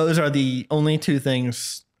those are the only two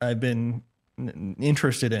things I've been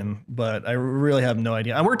interested in, but I really have no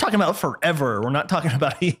idea. And we're talking about forever. We're not talking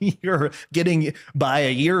about a year, getting by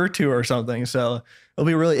a year or two or something. So it'll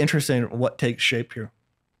be really interesting what takes shape here.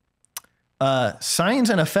 Signs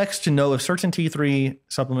and effects to know if certain T3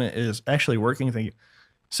 supplement is actually working. Thank you.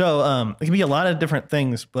 So it can be a lot of different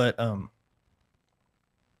things, but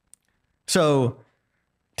so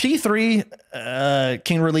T3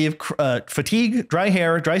 can relieve fatigue, dry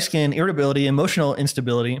hair, dry skin, irritability, emotional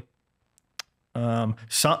instability,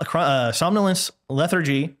 somnolence,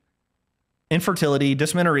 lethargy, infertility,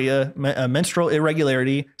 dysmenorrhea, menstrual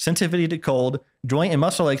irregularity, sensitivity to cold, joint and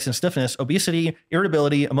muscle aches and stiffness, obesity,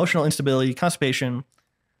 irritability, emotional instability, constipation.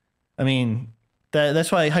 I mean, that's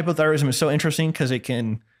why hypothyroidism is so interesting, because it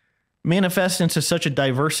can manifest into such a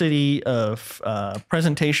diversity of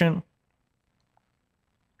presentation.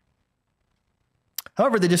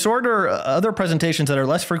 However, the disorder, other presentations that are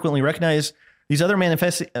less frequently recognized, these other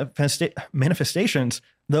manifestations,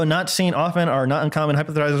 though not seen often, are not uncommon.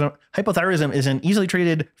 Hypothyroidism is an easily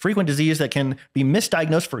treated, frequent disease that can be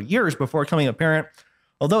misdiagnosed for years before becoming apparent.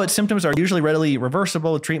 Although its symptoms are usually readily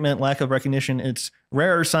reversible with treatment, lack of recognition, its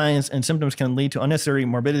rarer signs and symptoms can lead to unnecessary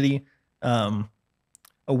morbidity.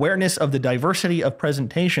 Awareness of the diversity of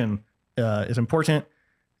presentation is important.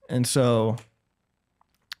 And so,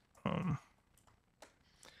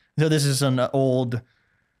 so this is an old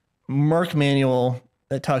Merck manual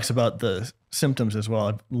that talks about the symptoms as well.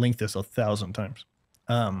 I've linked this 1,000 times.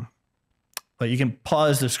 But you can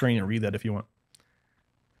pause the screen and read that if you want.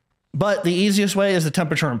 But the easiest way is the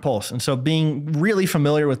temperature and pulse. And so being really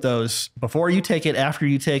familiar with those before you take it, after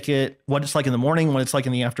you take it, what it's like in the morning, what it's like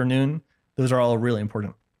in the afternoon, those are all really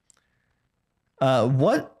important.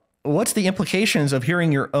 What's the implications of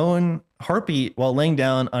hearing your own heartbeat while laying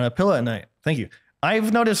down on a pillow at night? Thank you.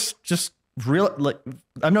 I've noticed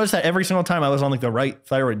I've noticed that every single time I was on like the right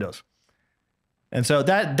thyroid dose. And so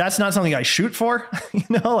that's not something I shoot for, you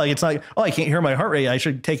know, like it's like, oh, I can't hear my heart rate, I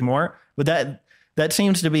should take more. But that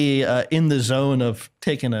seems to be in the zone of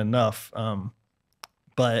taking enough.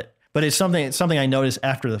 But it's something I noticed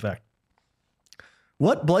after the fact.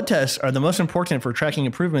 What blood tests are the most important for tracking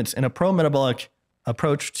improvements in a pro-metabolic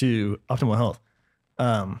approach to optimal health?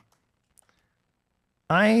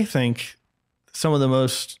 I think some of the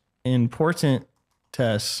most important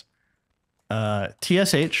tests,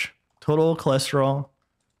 TSH, total cholesterol,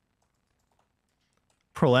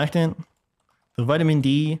 prolactin, the vitamin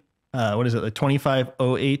D, what is it, the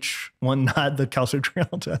 25OH1, not the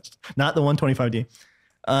calcitriol test, not the 125D.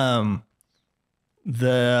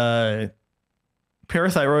 The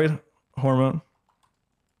parathyroid hormone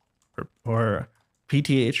or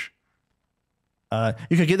PTH.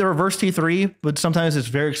 You could get the reverse T3, but sometimes it's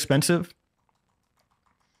very expensive.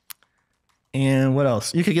 And what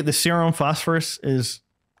else? You could get the serum phosphorus is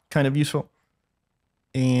kind of useful.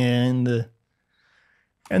 And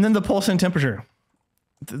then the pulse and temperature.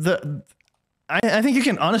 I think you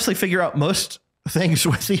can honestly figure out most things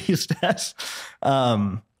with these tests.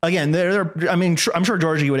 Again, I mean, I'm sure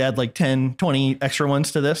Georgie would add like 10, 20 extra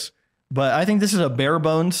ones to this, but I think this is a bare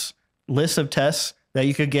bones list of tests that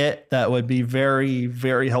you could get that would be very,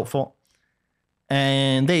 very helpful.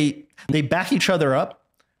 And they back each other up.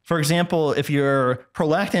 For example, if your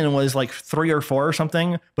prolactin was like 3 or 4 or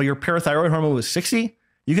something, but your parathyroid hormone was 60,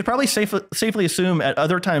 you could probably safely assume at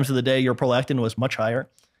other times of the day your prolactin was much higher.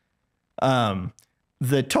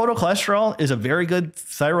 The total cholesterol is a very good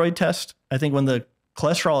thyroid test. I think when the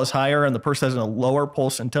cholesterol is higher and the person has a lower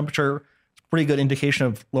pulse and temperature, it's a pretty good indication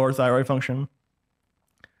of lower thyroid function.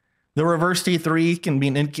 The reverse T3 can be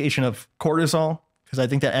an indication of cortisol, because I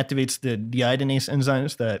think that activates the deiodinase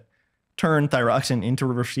enzymes that turn thyroxine into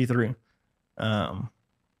reverse T3.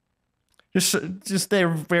 Just they're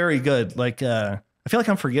very good. Like I feel like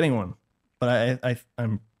I'm forgetting one, but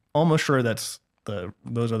I'm almost sure those are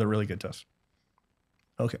the really good tests.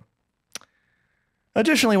 Okay.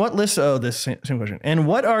 Additionally, what lists? Oh, this same question. And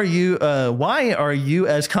what are you? Why are you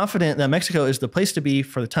as confident that Mexico is the place to be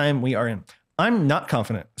for the time we are in? I'm not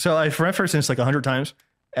confident. So I've referenced this like 100 times.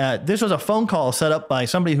 This was a phone call set up by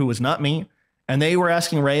somebody who was not me, and they were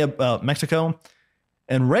asking Ray about Mexico,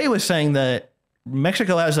 and Ray was saying that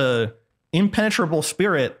Mexico has a impenetrable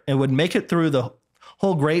spirit and would make it through the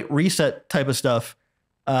whole Great Reset type of stuff,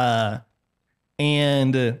 and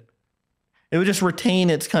it would just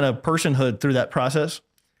retain its kind of personhood through that process.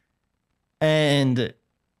 And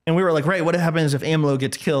we were like, Ray, what happens if AMLO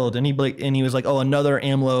gets killed? And he was like, oh, another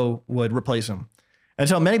AMLO would replace him. And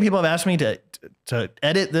so many people have asked me to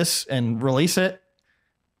edit this and release it.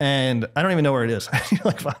 And I don't even know where it is. I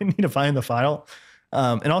need to find the file.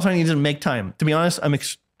 And also I need to make time. To be honest, I'm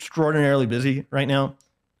extraordinarily busy right now.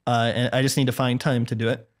 And I just need to find time to do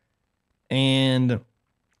it. And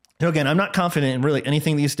again, I'm not confident in really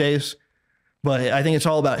anything these days, but I think it's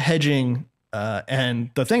all about hedging. And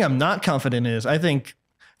the thing I'm not confident is I think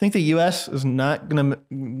the U.S. is not going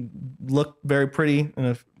to look very pretty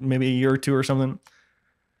in maybe a year or two or something.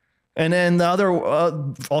 And then the other,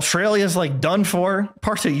 Australia is like done for.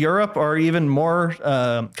 Parts of Europe are even more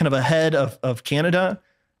kind of ahead of Canada.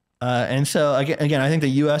 And so again, I think the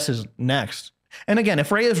U.S. is next. And again,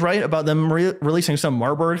 if Ray is right about them releasing some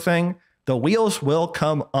Marburg thing, the wheels will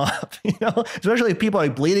come up, especially if people are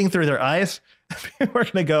bleeding through their eyes. People are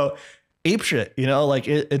going to go ape shit, like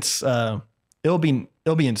it'll be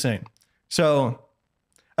insane. So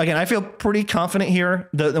again, I feel pretty confident here.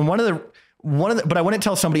 But I wouldn't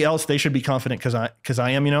tell somebody else they should be confident because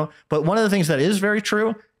I am, but one of the things that is very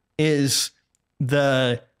true is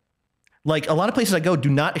a lot of places I go do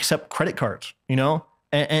not accept credit cards,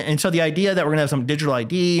 and so the idea that we're gonna have some digital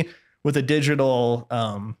ID with a digital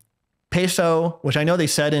peso, which I know they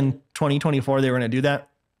said in 2024 they were gonna do that,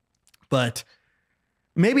 but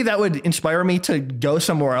maybe that would inspire me to go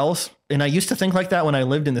somewhere else. And I used to think like that when I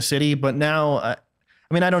lived in the city, but now,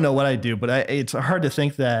 I don't know what I do, but it's hard to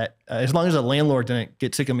think that as long as a landlord didn't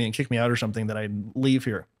get sick of me and kick me out or something, that I'd leave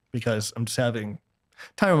here, because I'm just having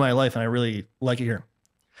time of my life and I really like it here.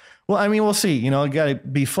 Well, we'll see. I got to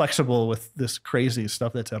be flexible with this crazy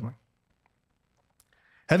stuff that's happening.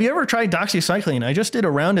 Have you ever tried doxycycline? I just did a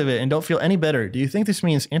round of it and don't feel any better. Do you think this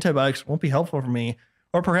means antibiotics won't be helpful for me?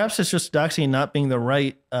 Or perhaps it's just doxy not being the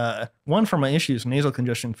right one for my issues, nasal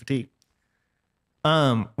congestion, fatigue.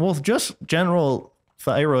 Well, just general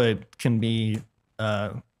thyroid can be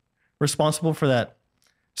responsible for that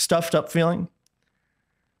stuffed up feeling.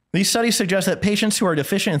 These studies suggest that patients who are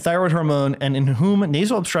deficient in thyroid hormone and in whom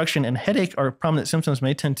nasal obstruction and headache are prominent symptoms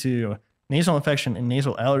may tend to nasal infection and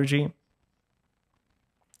nasal allergy.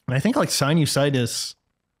 And I think like sinusitis,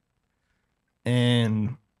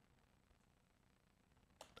 and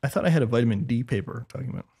I thought I had a vitamin D paper talking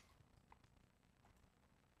about.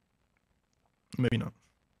 Maybe not.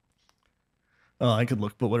 Oh, I could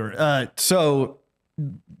look, but whatever. So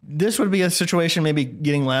this would be a situation, maybe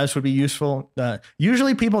getting labs would be useful.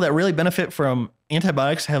 Usually people that really benefit from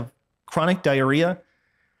antibiotics have chronic diarrhea.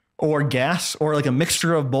 or gas, or like a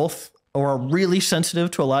mixture of both, or really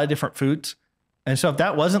sensitive to a lot of different foods. And so if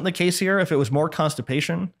that wasn't the case here, if it was more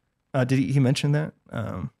constipation, did he mention that?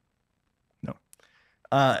 No.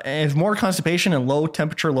 And if more constipation and low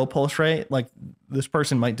temperature, low pulse rate, like this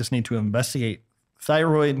person might just need to investigate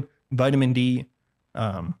thyroid, vitamin D.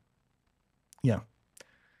 Yeah.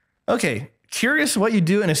 Okay. Curious what you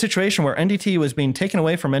do in a situation where NDT was being taken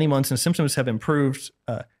away for many months and symptoms have improved,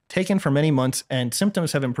 taken for many months and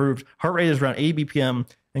symptoms have improved. Heart rate is around 80 BPM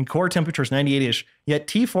and core temperature is 98-ish. Yet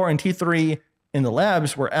T4 and T3 in the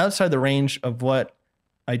labs were outside the range of what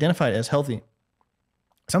identified as healthy.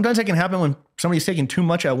 Sometimes it can happen when somebody's taking too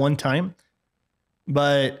much at one time.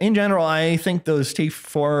 But in general, I think those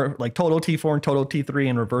T4, like total T4 and total T3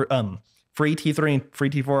 and free T3 and free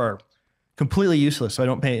T4 are completely useless. So I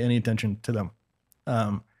don't pay any attention to them.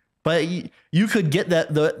 But you could get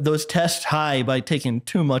those tests high by taking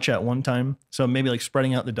too much at one time. So maybe like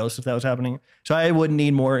spreading out the dose if that was happening. So I would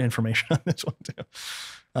need more information on this one too.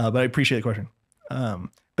 But I appreciate the question.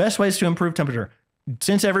 Best ways to improve temperature.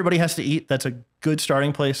 Since everybody has to eat, that's a good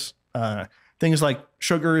starting place. Things like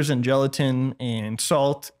sugars and gelatin and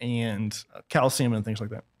salt and calcium and things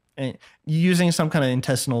like that. And using some kind of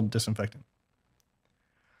intestinal disinfectant.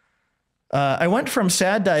 I went from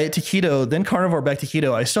SAD diet to keto, then carnivore back to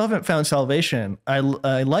keto. I still haven't found salvation. I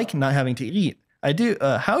like not having to eat. I do.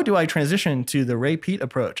 How do I transition to the Ray Peat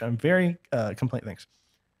approach? I'm very complaint. Thanks.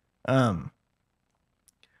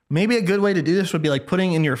 Maybe a good way to do this would be like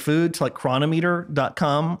putting in your food to like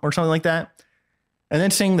chronometer.com or something like that. And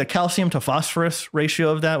then seeing the calcium to phosphorus ratio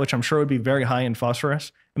of that, which I'm sure would be very high in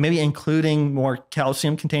phosphorus. And maybe including more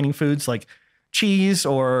calcium containing foods like cheese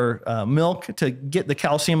or milk to get the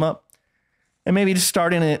calcium up. And maybe just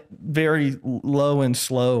starting it very low and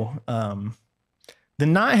slow. The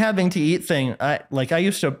not having to eat thing, I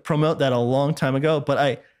used to promote that a long time ago,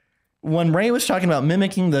 but when Ray was talking about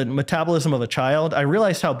mimicking the metabolism of a child, I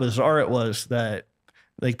realized how bizarre it was that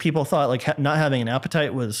like people thought like not having an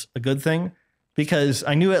appetite was a good thing, because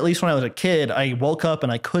I knew at least when I was a kid, I woke up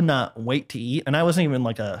and I could not wait to eat. And I wasn't even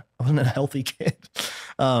I wasn't a healthy kid.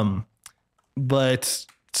 But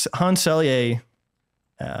Hans Selye,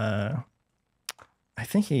 I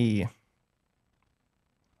think he,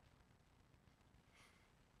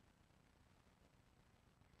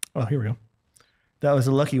 oh, here we go. That was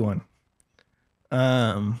a lucky one.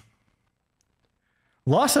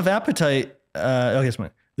 Loss of appetite. Okay,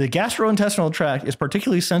 the gastrointestinal tract is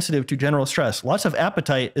particularly sensitive to general stress. Loss of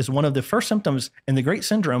appetite is one of the first symptoms in the great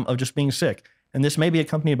syndrome of just being sick. And this may be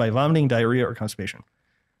accompanied by vomiting, diarrhea, or constipation.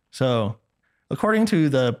 So according to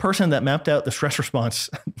the person that mapped out the stress response,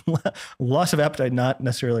 loss of appetite, not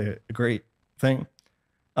necessarily a great thing.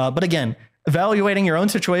 But again, evaluating your own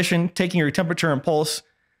situation, taking your temperature and pulse,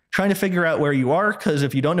 trying to figure out where you are, because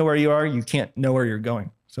if you don't know where you are, you can't know where you're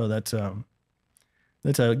going. So that's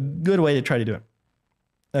a good way to try to do it.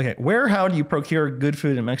 Okay, how do you procure good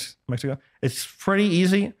food in Mexico? It's pretty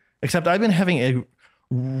easy, except I've been having a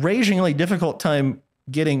ragingly difficult time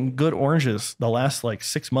getting good oranges the last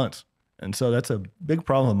 6 months. And so that's a big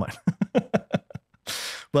problem of mine.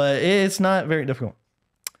 But it's not very difficult.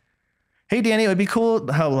 Hey, Danny, it would be cool.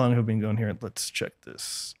 How long have we been going here? Let's check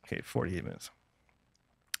this. Okay, 48 minutes.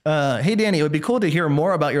 Hey, Danny, it would be cool to hear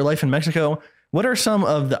more about your life in Mexico. What are some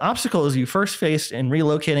of the obstacles you first faced in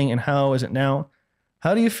relocating, and how is it now?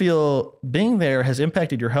 How do you feel being there has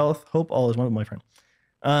impacted your health? Hope all is well with my friend.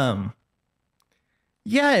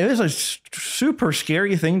 Yeah, it was a super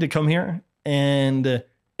scary thing to come here. And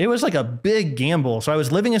it was like a big gamble. So I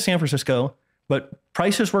was living in San Francisco, but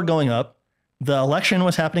prices were going up. The election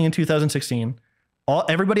was happening in 2016.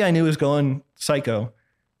 Everybody I knew was going psycho.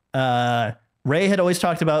 Ray had always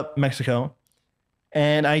talked about Mexico.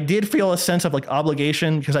 And I did feel a sense of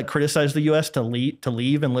obligation because I criticized the US to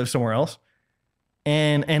leave and live somewhere else.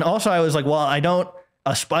 And also I was like, well, I don't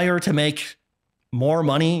aspire to make more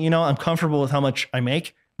money. I'm comfortable with how much I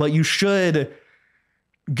make, but you should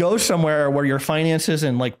go somewhere where your finances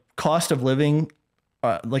and cost of living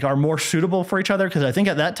are more suitable for each other. Cause I think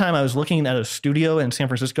at that time I was looking at a studio in San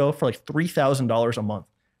Francisco for $3,000 a month.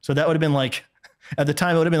 So that would have been at the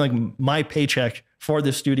time it would have been my paycheck for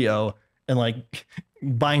the studio and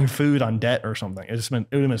buying food on debt or something. It would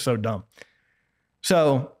have been so dumb.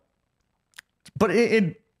 So, but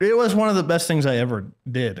it was one of the best things I ever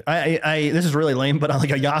did. This is really lame, but on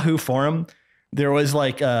a Yahoo forum, there was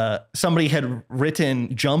somebody had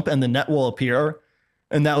written "jump and the net will appear,"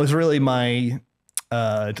 and that was really my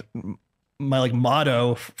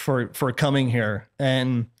motto for coming here.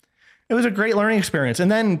 And it was a great learning experience. And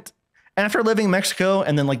then after living in Mexico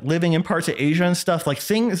and then like living in parts of Asia and stuff, like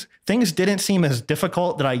things didn't seem as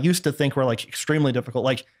difficult that I used to think were like extremely difficult.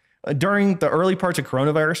 Like during the early parts of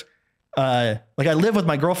coronavirus, like I lived with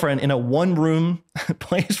my girlfriend in a 1-room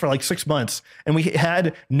place for like 6 months, and we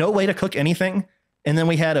had no way to cook anything. And then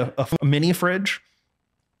we had a mini fridge,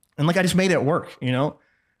 and like I just made it work, you know?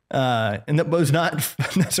 And that was not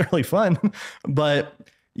necessarily fun, but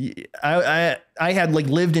I had like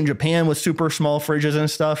lived in Japan with super small fridges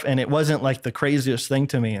and stuff, and it wasn't like the craziest thing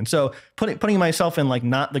to me. And so putting myself in like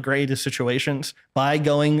not the greatest situations by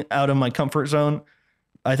going out of my comfort zone,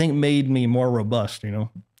 I think made me more robust, you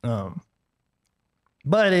know?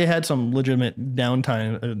 But it had some legitimate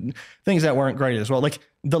downtime, things that weren't great as well. Like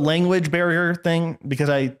the language barrier thing,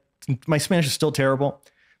 because my Spanish is still terrible.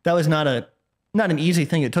 That was not an easy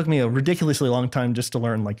thing. It took me a ridiculously long time just to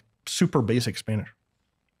learn like super basic Spanish.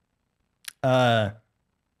 Yeah,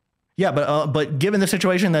 but given the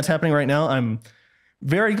situation that's happening right now, I'm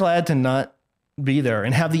very glad to not be there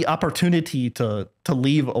and have the opportunity to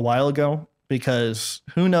leave a while ago, because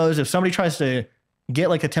who knows if somebody tries to get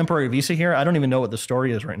like a temporary visa here. I don't even know what the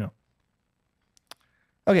story is right now.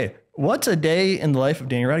 Okay. What's a day in the life of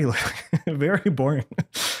Danny Rowdy? Very boring.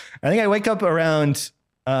 I think I wake up around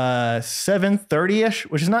 7:30ish,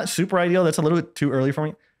 which is not super ideal. That's a little bit too early for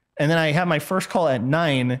me. And then I have my first call at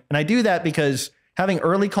 9. And I do that because having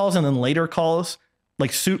early calls and then later calls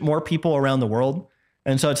like suit more people around the world.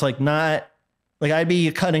 And so it's like not like I'd be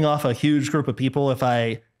cutting off a huge group of people if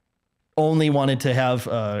I only wanted to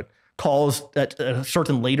have calls at a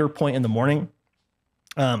certain later point in the morning.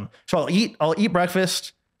 So I'll eat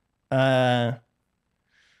breakfast,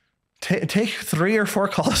 take 3 or 4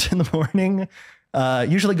 calls in the morning,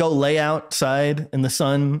 usually go lay outside in the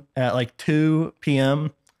sun at like 2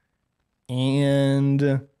 p.m. And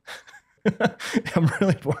I'm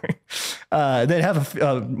really boring. Then have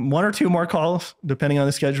 1 or 2 more calls depending on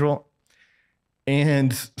the schedule,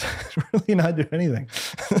 and really not do anything.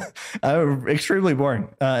 Extremely boring.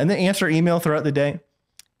 And then answer email throughout the day.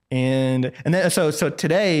 And then, so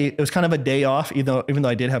today it was kind of a day off, even though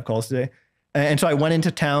I did have calls today. And so I went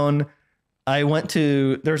into town.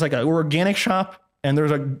 There's like an organic shop, and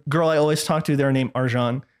there's a girl I always talk to there named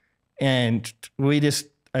Arjan. And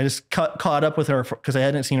I just caught up with her because I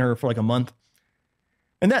hadn't seen her for like a month.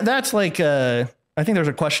 And that's like, I think there's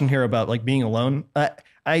a question here about like being alone.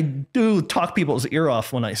 I do talk people's ear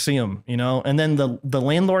off when I see them, you know, and then the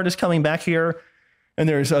landlord is coming back here, and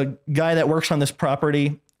there's a guy that works on this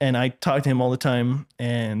property, and I talk to him all the time.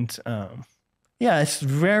 And yeah, it's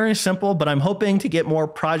very simple, but I'm hoping to get more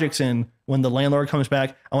projects in when the landlord comes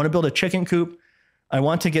back. I want to build a chicken coop. I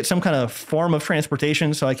want to get some kind of form of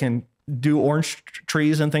transportation so I can do orange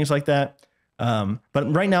trees and things like that.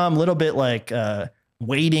 But right now I'm a little bit like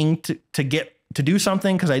waiting to do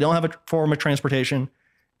something because I don't have a form of transportation.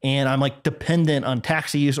 And I'm like dependent on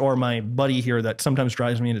taxis or my buddy here that sometimes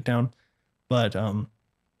drives me into town. But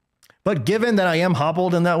given that I am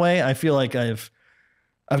hobbled in that way, I feel like I've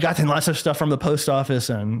gotten lots of stuff from the post office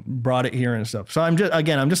and brought it here and stuff. So I'm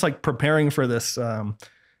just like preparing for this,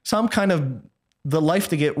 some kind of the life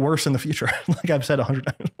to get worse in the future. Like I've said 100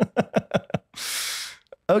 times.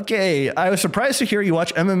 Okay. I was surprised to hear you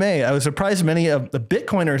watch MMA. I was surprised many of the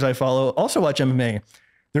Bitcoiners I follow also watch MMA.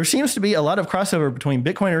 There seems to be a lot of crossover between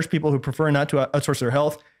Bitcoiners, people who prefer not to outsource their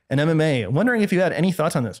health, and MMA. I'm wondering if you had any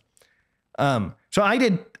thoughts on this. So I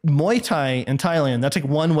did Muay Thai in Thailand. That's like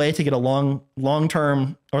one way to get a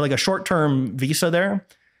long-term or like a short-term visa there.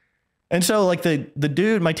 And so like the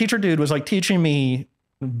dude, my teacher dude was like teaching me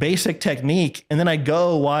basic technique. And then I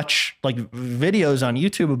go watch like videos on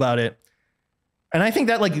YouTube about it. And I think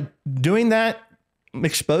that like doing that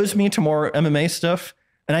exposed me to more MMA stuff.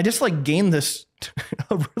 And I just like gained this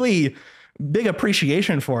a really big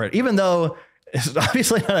appreciation for it, even though it's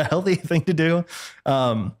obviously not a healthy thing to do.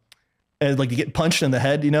 And like you get punched in the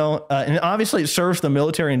head, you know, and obviously it serves the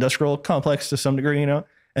military industrial complex to some degree, you know?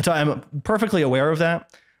 And so I'm perfectly aware of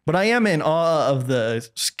that, but I am in awe of the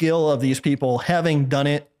skill of these people having done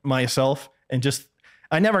it myself. And just,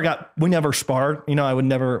 we never sparred, you know, I would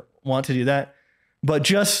never want to do that, but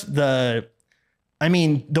just the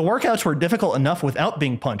workouts were difficult enough without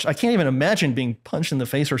being punched. I can't even imagine being punched in the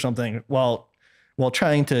face or something while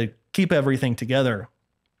trying to keep everything together.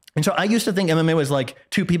 And so I used to think MMA was like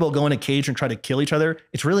 2 people go in a cage and try to kill each other.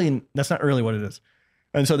 That's not really what it is.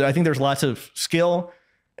 And so I think there's lots of skill,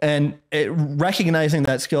 and recognizing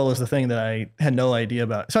that skill is the thing that I had no idea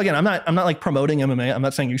about. So again, I'm not like promoting MMA. I'm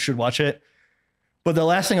not saying you should watch it, but the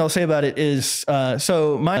last thing I'll say about it is,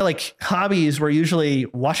 so my like hobbies were usually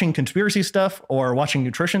watching conspiracy stuff or watching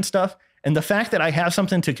nutrition stuff. And the fact that I have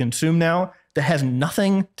something to consume now that has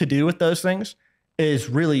nothing to do with those things is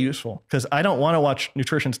really useful, because I don't want to watch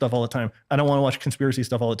nutrition stuff all the time. I don't want to watch conspiracy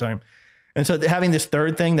stuff all the time. And so having this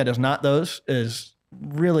third thing that is not those is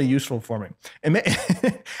really useful for me. And,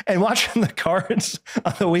 and watching the cards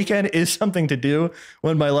on the weekend is something to do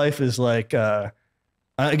when my life is like,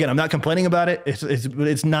 again, I'm not complaining about it.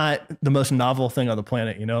 It's not the most novel thing on the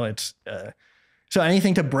planet. You know, it's, so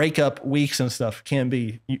anything to break up weeks and stuff can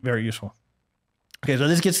be very useful. Okay. So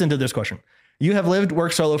this gets into this question. You have lived,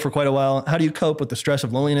 worked solo for quite a while. How do you cope with the stress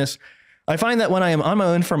of loneliness? I find that when I am on my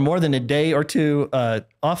own for more than a day or two,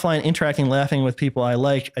 offline, interacting, laughing with people I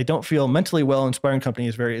like, I don't feel mentally well. Inspiring company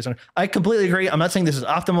is very, I completely agree. I'm not saying this is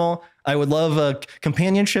optimal. I would love a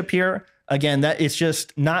companionship here. Again, that it's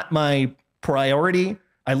just not my priority.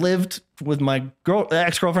 I lived with my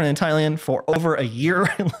ex-girlfriend in Thailand for over a year,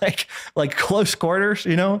 like close quarters,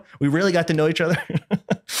 you know, we really got to know each other.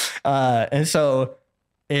 And so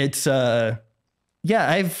it's, yeah,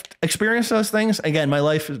 I've experienced those things. Again, my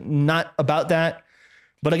life is not about that.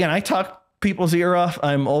 But again, I talk people's ear off.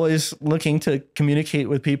 I'm always looking to communicate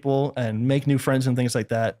with people and make new friends and things like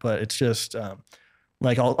that. But it's just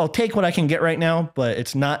like, I'll take what I can get right now, but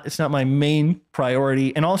it's not my main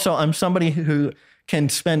priority. And also I'm somebody who can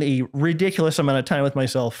spend a ridiculous amount of time with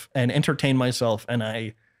myself and entertain myself. And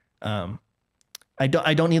I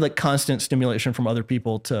don't need like constant stimulation from other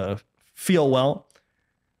people to feel well.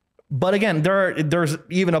 But again, there's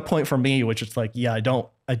even a point for me, which is like, yeah,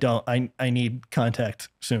 I need contact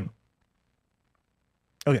soon.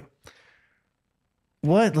 Okay.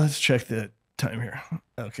 Let's check the time here.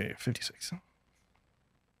 Okay. 56.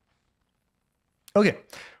 Okay.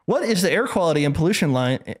 What is the air quality and pollution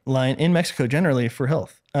line in Mexico generally for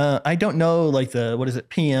health? I don't know, like what is it,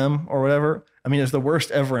 PM or whatever. I mean, it's the worst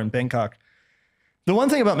ever in Bangkok. The one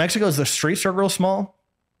thing about Mexico is the streets are real small.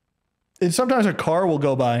 And sometimes a car will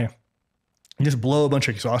go by and just blow a bunch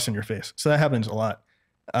of exhaust in your face. So that happens a lot.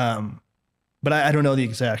 But I don't know the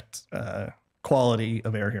exact quality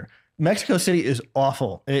of air here. Mexico City is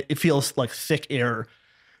awful. It feels like thick air.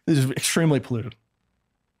 It is extremely polluted.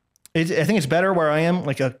 I think it's better where I am,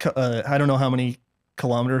 like I don't know how many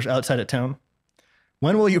kilometers outside of town.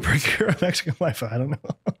 When will you procure a Mexican Wi-Fi? I don't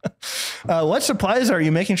know. What supplies are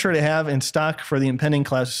you making sure to have in stock for the impending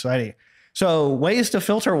cloud society? So ways to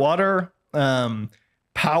filter water,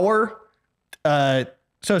 power.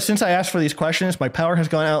 So since I asked for these questions, my power has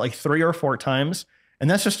gone out like 3 or 4 times. And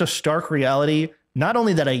that's just a stark reality. Not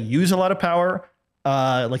only that I use a lot of power,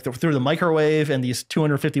 through the microwave and these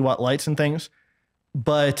 250 watt lights and things,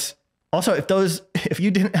 but also if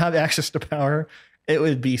you didn't have access to power, it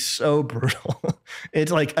would be so brutal.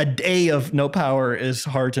 It's like a day of no power is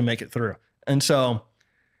hard to make it through. And so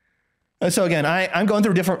again, I'm going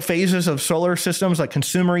through different phases of solar systems, like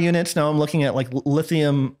consumer units. Now I'm looking at like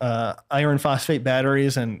lithium iron phosphate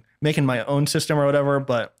batteries and making my own system or whatever,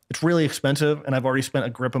 but it's really expensive and I've already spent a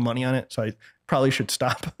grip of money on it. So I probably should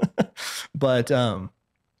stop. But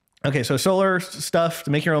okay, so solar stuff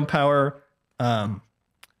to make your own power. What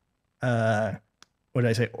did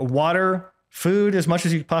I say? Water, food, as much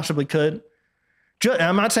as you possibly could.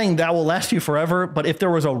 I'm not saying that will last you forever, but if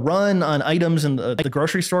there was a run on items in the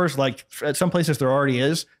grocery stores, like at some places there already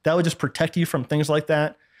is, that would just protect you from things like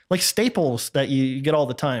that. Like staples that you get all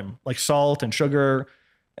the time, like salt and sugar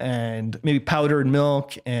and maybe powdered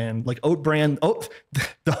milk and like oat bran. Oh,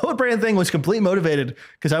 the oat bran thing was completely motivated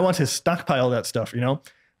because I want to stockpile that stuff, you know?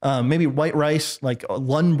 Maybe white rice, like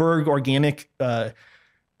Lundberg organic,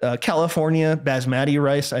 California basmati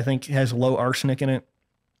rice, I think has low arsenic in it.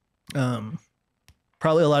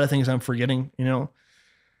 Probably a lot of things I'm forgetting, you know,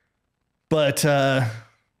 but,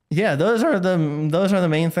 yeah, those are the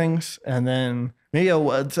main things. And then maybe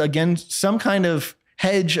again, some kind of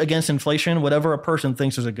hedge against inflation, whatever a person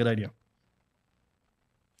thinks is a good idea.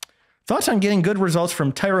 Thoughts on getting good results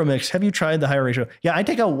from Thyroid. Have you tried the higher ratio? Yeah, at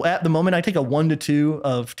the moment, I take a 1:2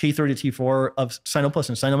 of T3 to T4 of Sinoplus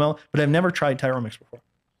and Sinomel, but I've never tried Thyroid before.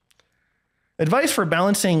 Advice for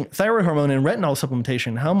balancing thyroid hormone and retinol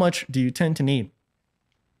supplementation. How much do you tend to need?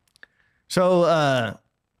 So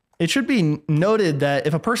it should be noted that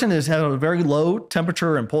if a person has a very low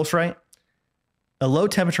temperature and pulse rate,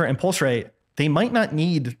 they might not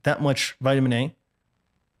need that much vitamin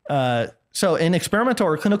A. So in experimental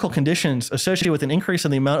or clinical conditions associated with an increase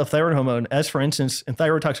in the amount of thyroid hormone, as for instance, in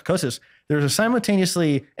thyroid toxicosis, there's a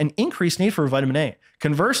simultaneously an increased need for vitamin A.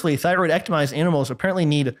 Conversely, thyroid ectomized animals apparently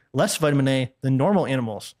need less vitamin A than normal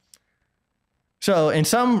animals. So in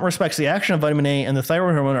some respects, the action of vitamin A and the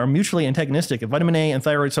thyroid hormone are mutually antagonistic. If vitamin A and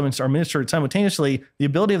thyroid supplements are administered simultaneously, the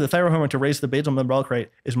ability of the thyroid hormone to raise the basal metabolic rate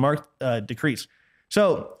is marked decrease.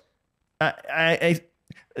 So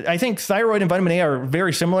I think thyroid and vitamin A are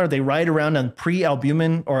very similar. They ride around on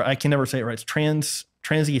pre-albumin, or I can never say it right. It's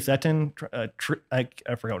transethin.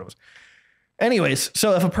 I forgot what it was. Anyways,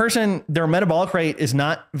 so if a person, their metabolic rate is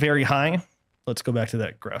not very high, let's go back to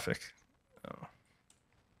that graphic.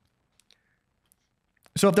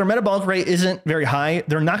 So if their metabolic rate isn't very high,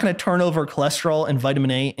 they're not going to turn over cholesterol and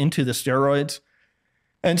vitamin A into the steroids.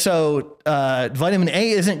 And so vitamin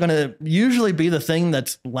A isn't going to usually be the thing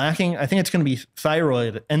that's lacking. I think it's going to be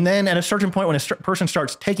thyroid. And then at a certain point, when a person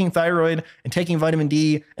starts taking thyroid and taking vitamin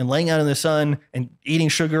D and laying out in the sun and eating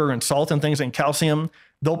sugar and salt and things and calcium,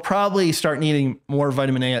 they'll probably start needing more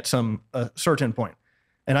vitamin A at some certain point.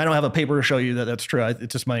 And I don't have a paper to show you that that's true.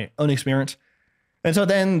 It's just my own experience. And so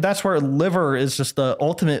then that's where liver is just the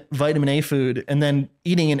ultimate vitamin A food. And then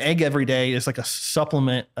eating an egg every day is like a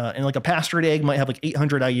supplement. And like a pastured egg might have like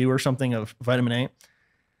 800 IU or something of vitamin A.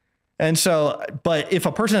 And so, but if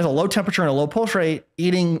a person has a low temperature and a low pulse rate,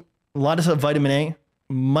 eating a lot of vitamin A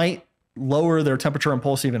might lower their temperature and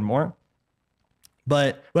pulse even more.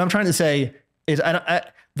 But what I'm trying to say is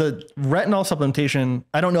the retinol supplementation,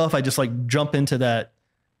 I don't know if I just like jump into that.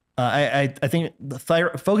 I think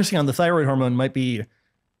focusing on the thyroid hormone might be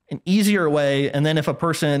an easier way. And then if a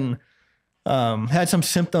person had some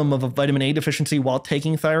symptom of a vitamin A deficiency while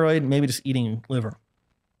taking thyroid, maybe just eating liver.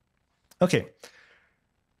 Okay.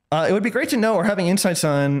 It would be great to know or having insights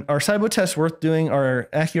on, are SIBO tests worth doing, or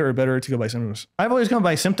accurate or better to go by symptoms? I've always gone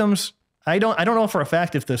by symptoms. I don't know for a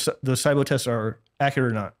fact if the SIBO tests are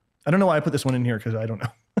accurate or not. I don't know why I put this one in here because I don't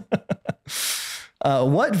know.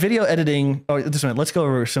 What video editing? Oh, this one. Let's go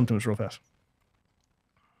over symptoms real fast.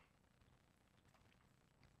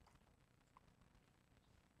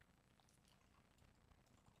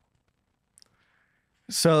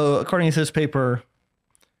 So according to this paper,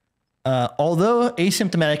 although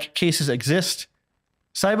asymptomatic cases exist,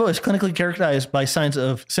 SIBO is clinically characterized by signs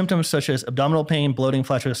of symptoms such as abdominal pain, bloating,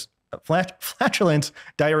 flatulence,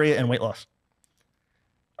 diarrhea, and weight loss.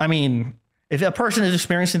 I mean, if a person is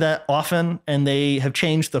experiencing that often and they have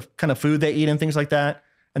changed the kind of food they eat and things like that,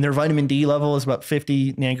 and their vitamin D level is about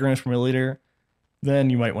 50 nanograms per milliliter, then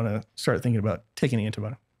you might want to start thinking about taking the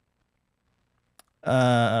antibiotic.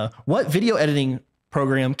 What video editing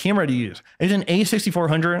camera do you use? It's an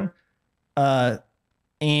A6400.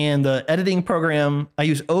 And the editing program, I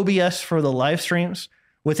use OBS for the live streams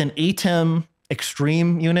with an ATEM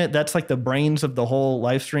Extreme unit. That's like the brains of the whole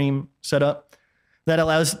live stream setup. That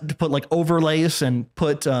allows to put like overlays and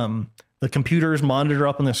put the computer's monitor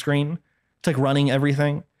up on the screen. It's like running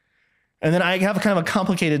everything. And then I have kind of a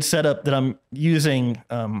complicated setup that I'm using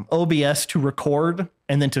OBS to record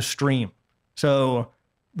and then to stream. So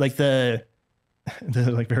like they're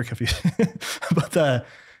like very confused. But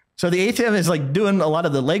so the ATEM is like doing a lot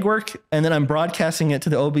of the legwork, and then I'm broadcasting it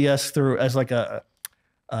to the OBS through as like a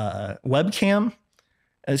webcam.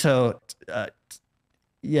 And so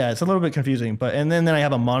yeah, it's a little bit confusing, and then I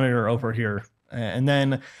have a monitor over here, and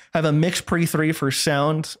then I have a Mix Pre 3 for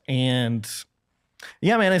sound, and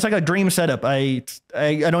yeah, man, it's like a dream setup. I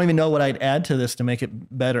don't even know what I'd add to this to make it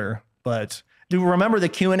better, but do you remember the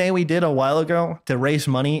Q&A we did a while ago to raise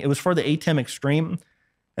money? It was for the ATEM Extreme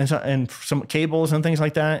and some cables and things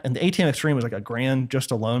like that, and the ATEM Extreme was like $1,000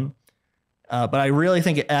 just alone. But I really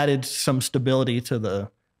think it added some stability to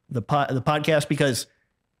the podcast, because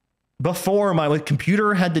before my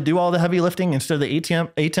computer had to do all the heavy lifting instead of the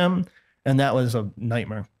ATEM, and that was a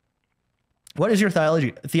nightmare. What is your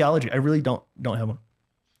theology? I really don't have one.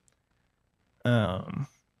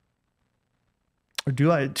 Or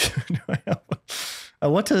do I? Do I have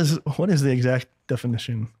one? What is the exact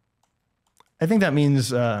definition? I think that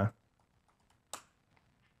means. Yeah,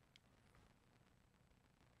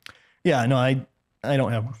 no, I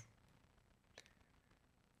don't have one.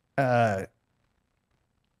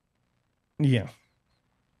 Yeah.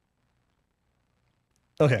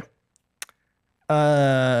 Okay.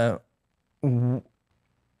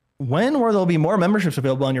 When will there be more memberships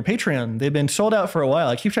available on your Patreon? They've been sold out for a while.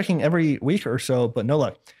 I keep checking every week or so, but no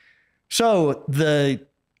luck. So the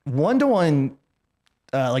one-to-one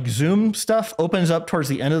like Zoom stuff opens up towards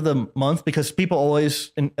the end of the month, because people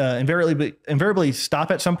always invariably stop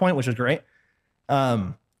at some point, which is great.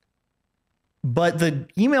 But the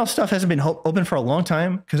email stuff hasn't been open for a long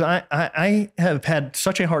time, because I have had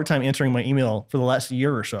such a hard time answering my email for the last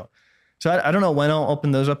year or so. So I don't know when I'll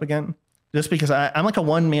open those up again, just because I'm like a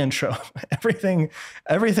one-man show. Everything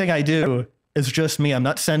I do is just me. I'm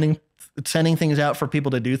not sending things out for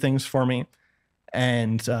people to do things for me.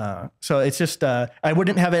 And so it's just, I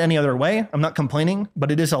wouldn't have it any other way. I'm not complaining,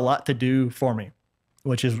 but it is a lot to do for me,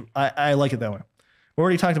 which is, I like it that way. We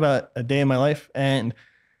already talked about a day in my life, and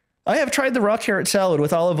I have tried the raw carrot salad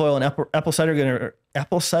with olive oil and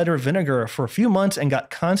apple cider vinegar for a few months and got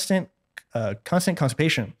constant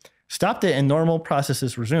constipation. Stopped it and normal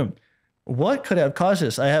processes resumed. What could have caused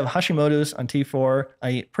this? I have Hashimoto's on T4.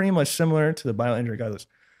 I eat pretty much similar to the bioengineered guidelines.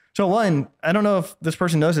 So one, I don't know if this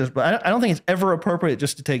person knows this, but I don't think it's ever appropriate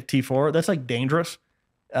just to take T4. That's like dangerous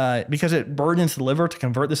because it burdens the liver to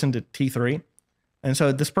convert this into T3. And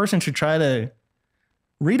so this person should try to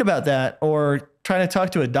read about that or try to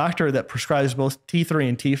talk to a doctor that prescribes both T3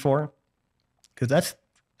 and T4 because that's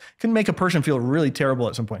can make a person feel really terrible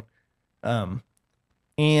at some point.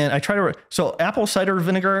 And I try to, so apple cider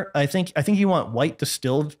vinegar, I think you want white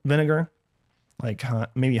distilled vinegar, like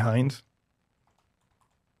maybe Heinz.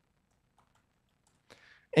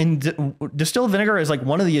 And distilled vinegar is like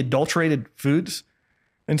one of the adulterated foods.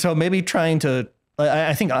 And so maybe trying to,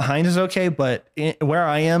 I think Heinz is okay, but where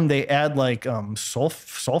I am, they add like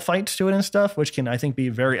sulfites to it and stuff, which can, I think, be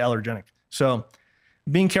very allergenic. So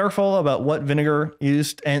being careful about what vinegar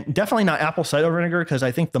used, and definitely not apple cider vinegar, because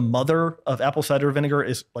I think the mother of apple cider vinegar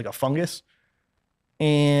is like a fungus.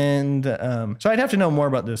 And so I'd have to know more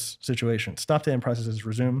about this situation. Stop the end processes,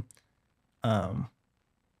 resume.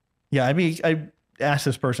 Yeah, I'd ask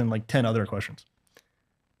this person like 10 other questions.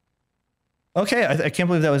 Okay, I can't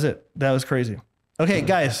believe that was it. That was crazy. Okay,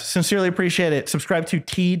 guys, sincerely appreciate it. Subscribe to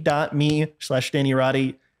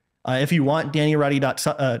t.me/DannyRoddy. If you want,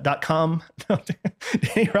 DannyRoddy.com,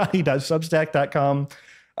 DannyRoddy.substack.com.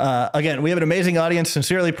 Again, we have an amazing audience.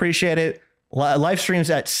 Sincerely appreciate it. Live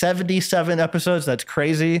streams at 77 episodes. That's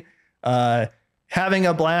crazy. Having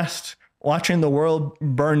a blast, watching the world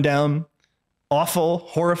burn down. Awful,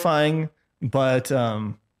 horrifying, but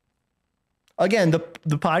again, the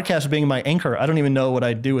podcast being my anchor, I don't even know what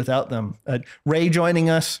I'd do without them. Ray joining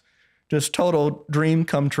us, just total dream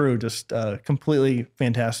come true, just completely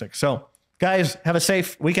fantastic. So guys, have a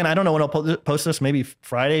safe weekend. I don't know when I'll post this, maybe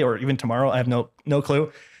Friday or even tomorrow. I have no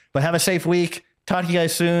clue, but have a safe week. Talk to you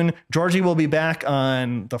guys soon. Georgie will be back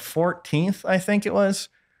on the 14th, I think it was.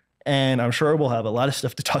 And I'm sure we'll have a lot of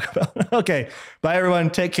stuff to talk about. Okay. Bye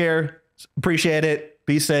everyone. Take care. Appreciate it.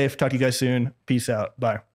 Be safe. Talk to you guys soon. Peace out. Bye.